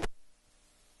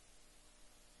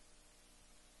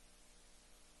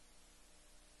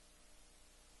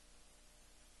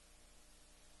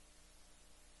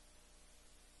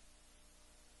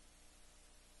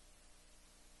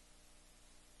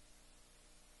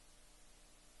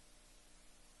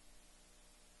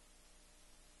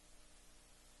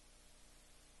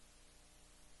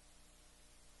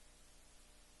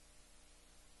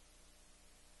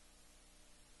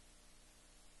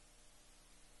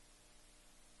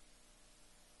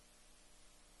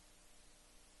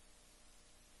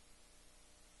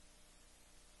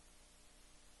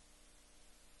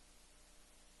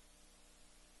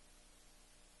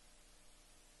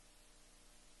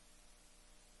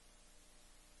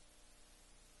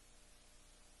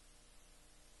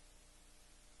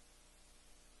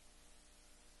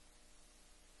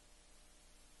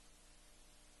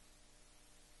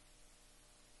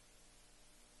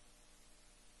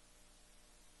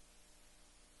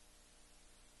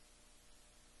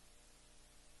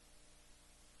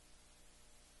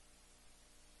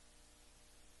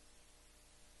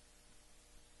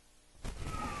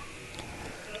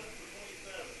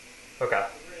 Okay.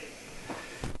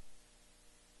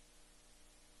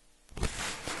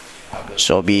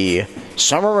 So it'll be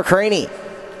Summer McCraney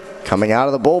coming out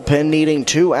of the bullpen, needing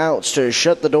 2 outs to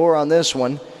shut the door on this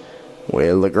one,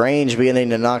 with LaGrange beginning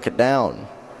to knock it down.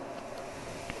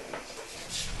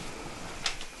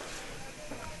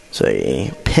 So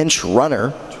a pinch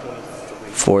runner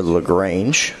for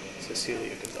LaGrange.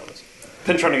 Cecilia Gonzalez.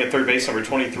 Pinch running at third base, number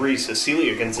 23,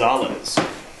 Cecilia Gonzalez.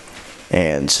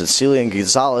 And Cecilia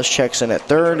Gonzalez checks in at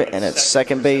third, and at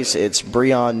second base, it's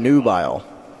Breon Nubile.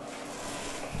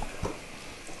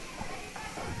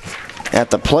 At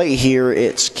the plate here,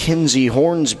 it's Kinsey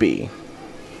Hornsby.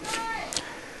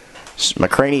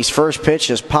 McCraney's first pitch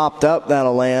has popped up.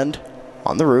 That'll land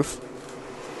on the roof.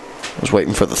 I was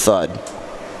waiting for the thud. She's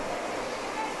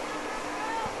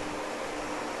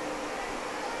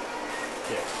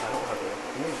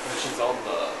on the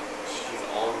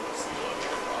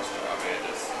roster. I mean,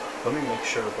 let me make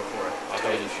sure before I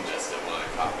thought you missed it when I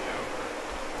copied over.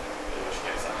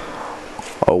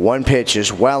 Oh, one pitch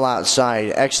is well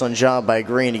outside. Excellent job by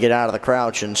Green to get out of the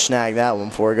crouch and snag that one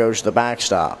before it goes to the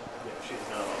backstop. Yeah, she's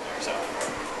not on there,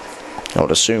 so. I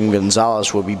would assume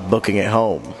Gonzalez will be booking it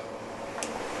home.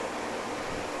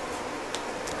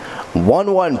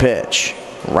 1-1 pitch.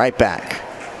 Right back.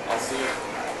 I'll see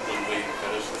if when we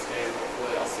finish this game,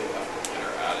 hopefully, I'll see if I can get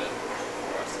her added for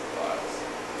the rest of the files.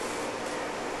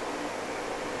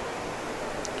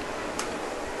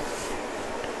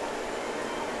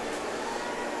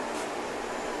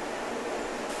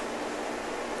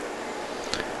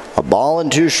 A ball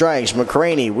and 2 strikes.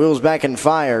 McCraney wheels back and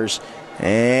fires.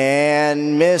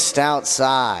 And missed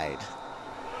outside.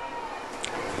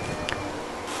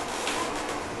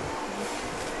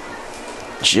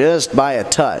 Just by a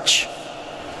touch.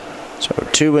 So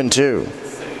 2-2.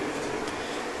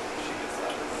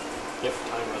 Yep,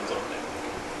 time runs on there.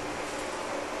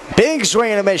 Big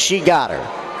swing and a miss. She got her.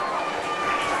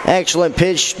 Excellent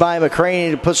pitch by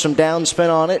McCraney to put some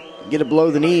downspin on it. Get it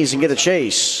below the knees and get a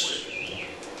chase.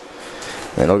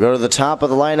 Then it'll go to the top of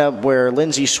the lineup where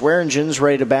Lindsay Swearingen's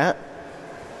ready to bat.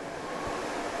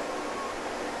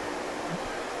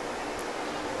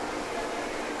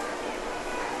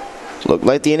 Looked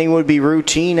like the inning would be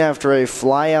routine after a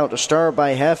fly out to start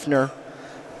by Hefner,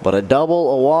 but a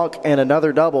double, a walk, and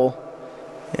another double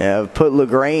have put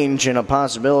LaGrange in a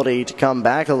possibility to come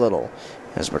back a little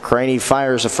as McCraney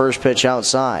fires the first pitch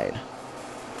outside.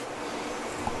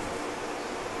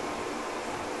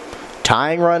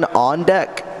 Tying run on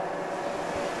deck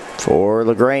for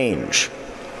LaGrange.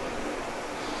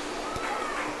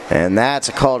 And that's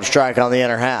a called strike on the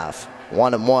inner half.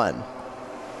 1-1.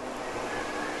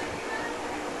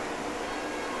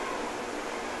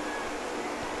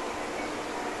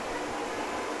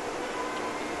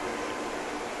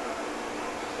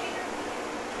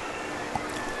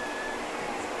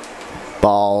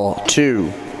 Ball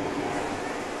 2.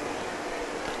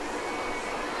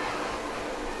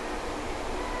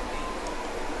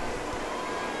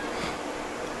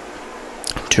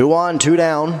 Two on, 2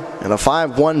 down, and a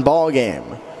 5-1 ball game.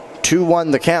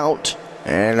 2-1 the count,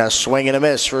 and a swing and a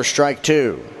miss for strike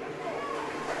 2.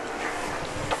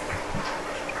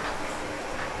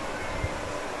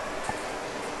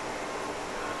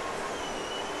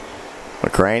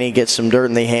 McCraney gets some dirt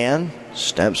in the hand,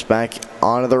 steps back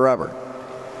onto the rubber.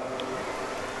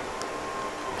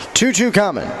 2-2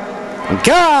 coming.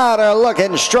 Got her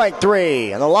looking, strike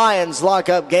 3. And the Lions lock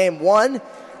up game 1.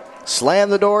 Slam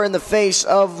the door in the face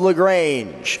of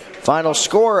LaGrange. Final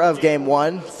score of game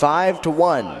 1, 5-1.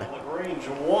 LaGrange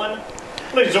 1.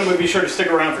 Ladies and gentlemen, be sure to stick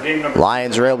around for game number.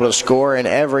 Lions are able to score in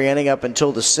every inning up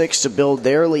until the 6th to build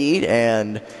their lead,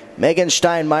 and Megan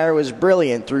Steinmeier was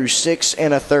brilliant through 6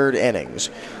 1/3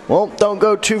 innings. Well, don't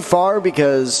go too far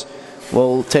because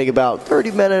we'll take about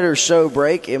 30-minute or so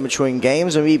break in between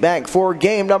games and be back for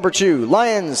game number 2.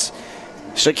 Lions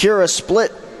secure a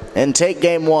split and take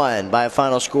game 1 by a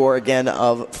final score again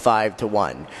of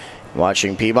 5-1.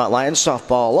 Watching Piedmont Lions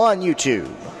softball on YouTube.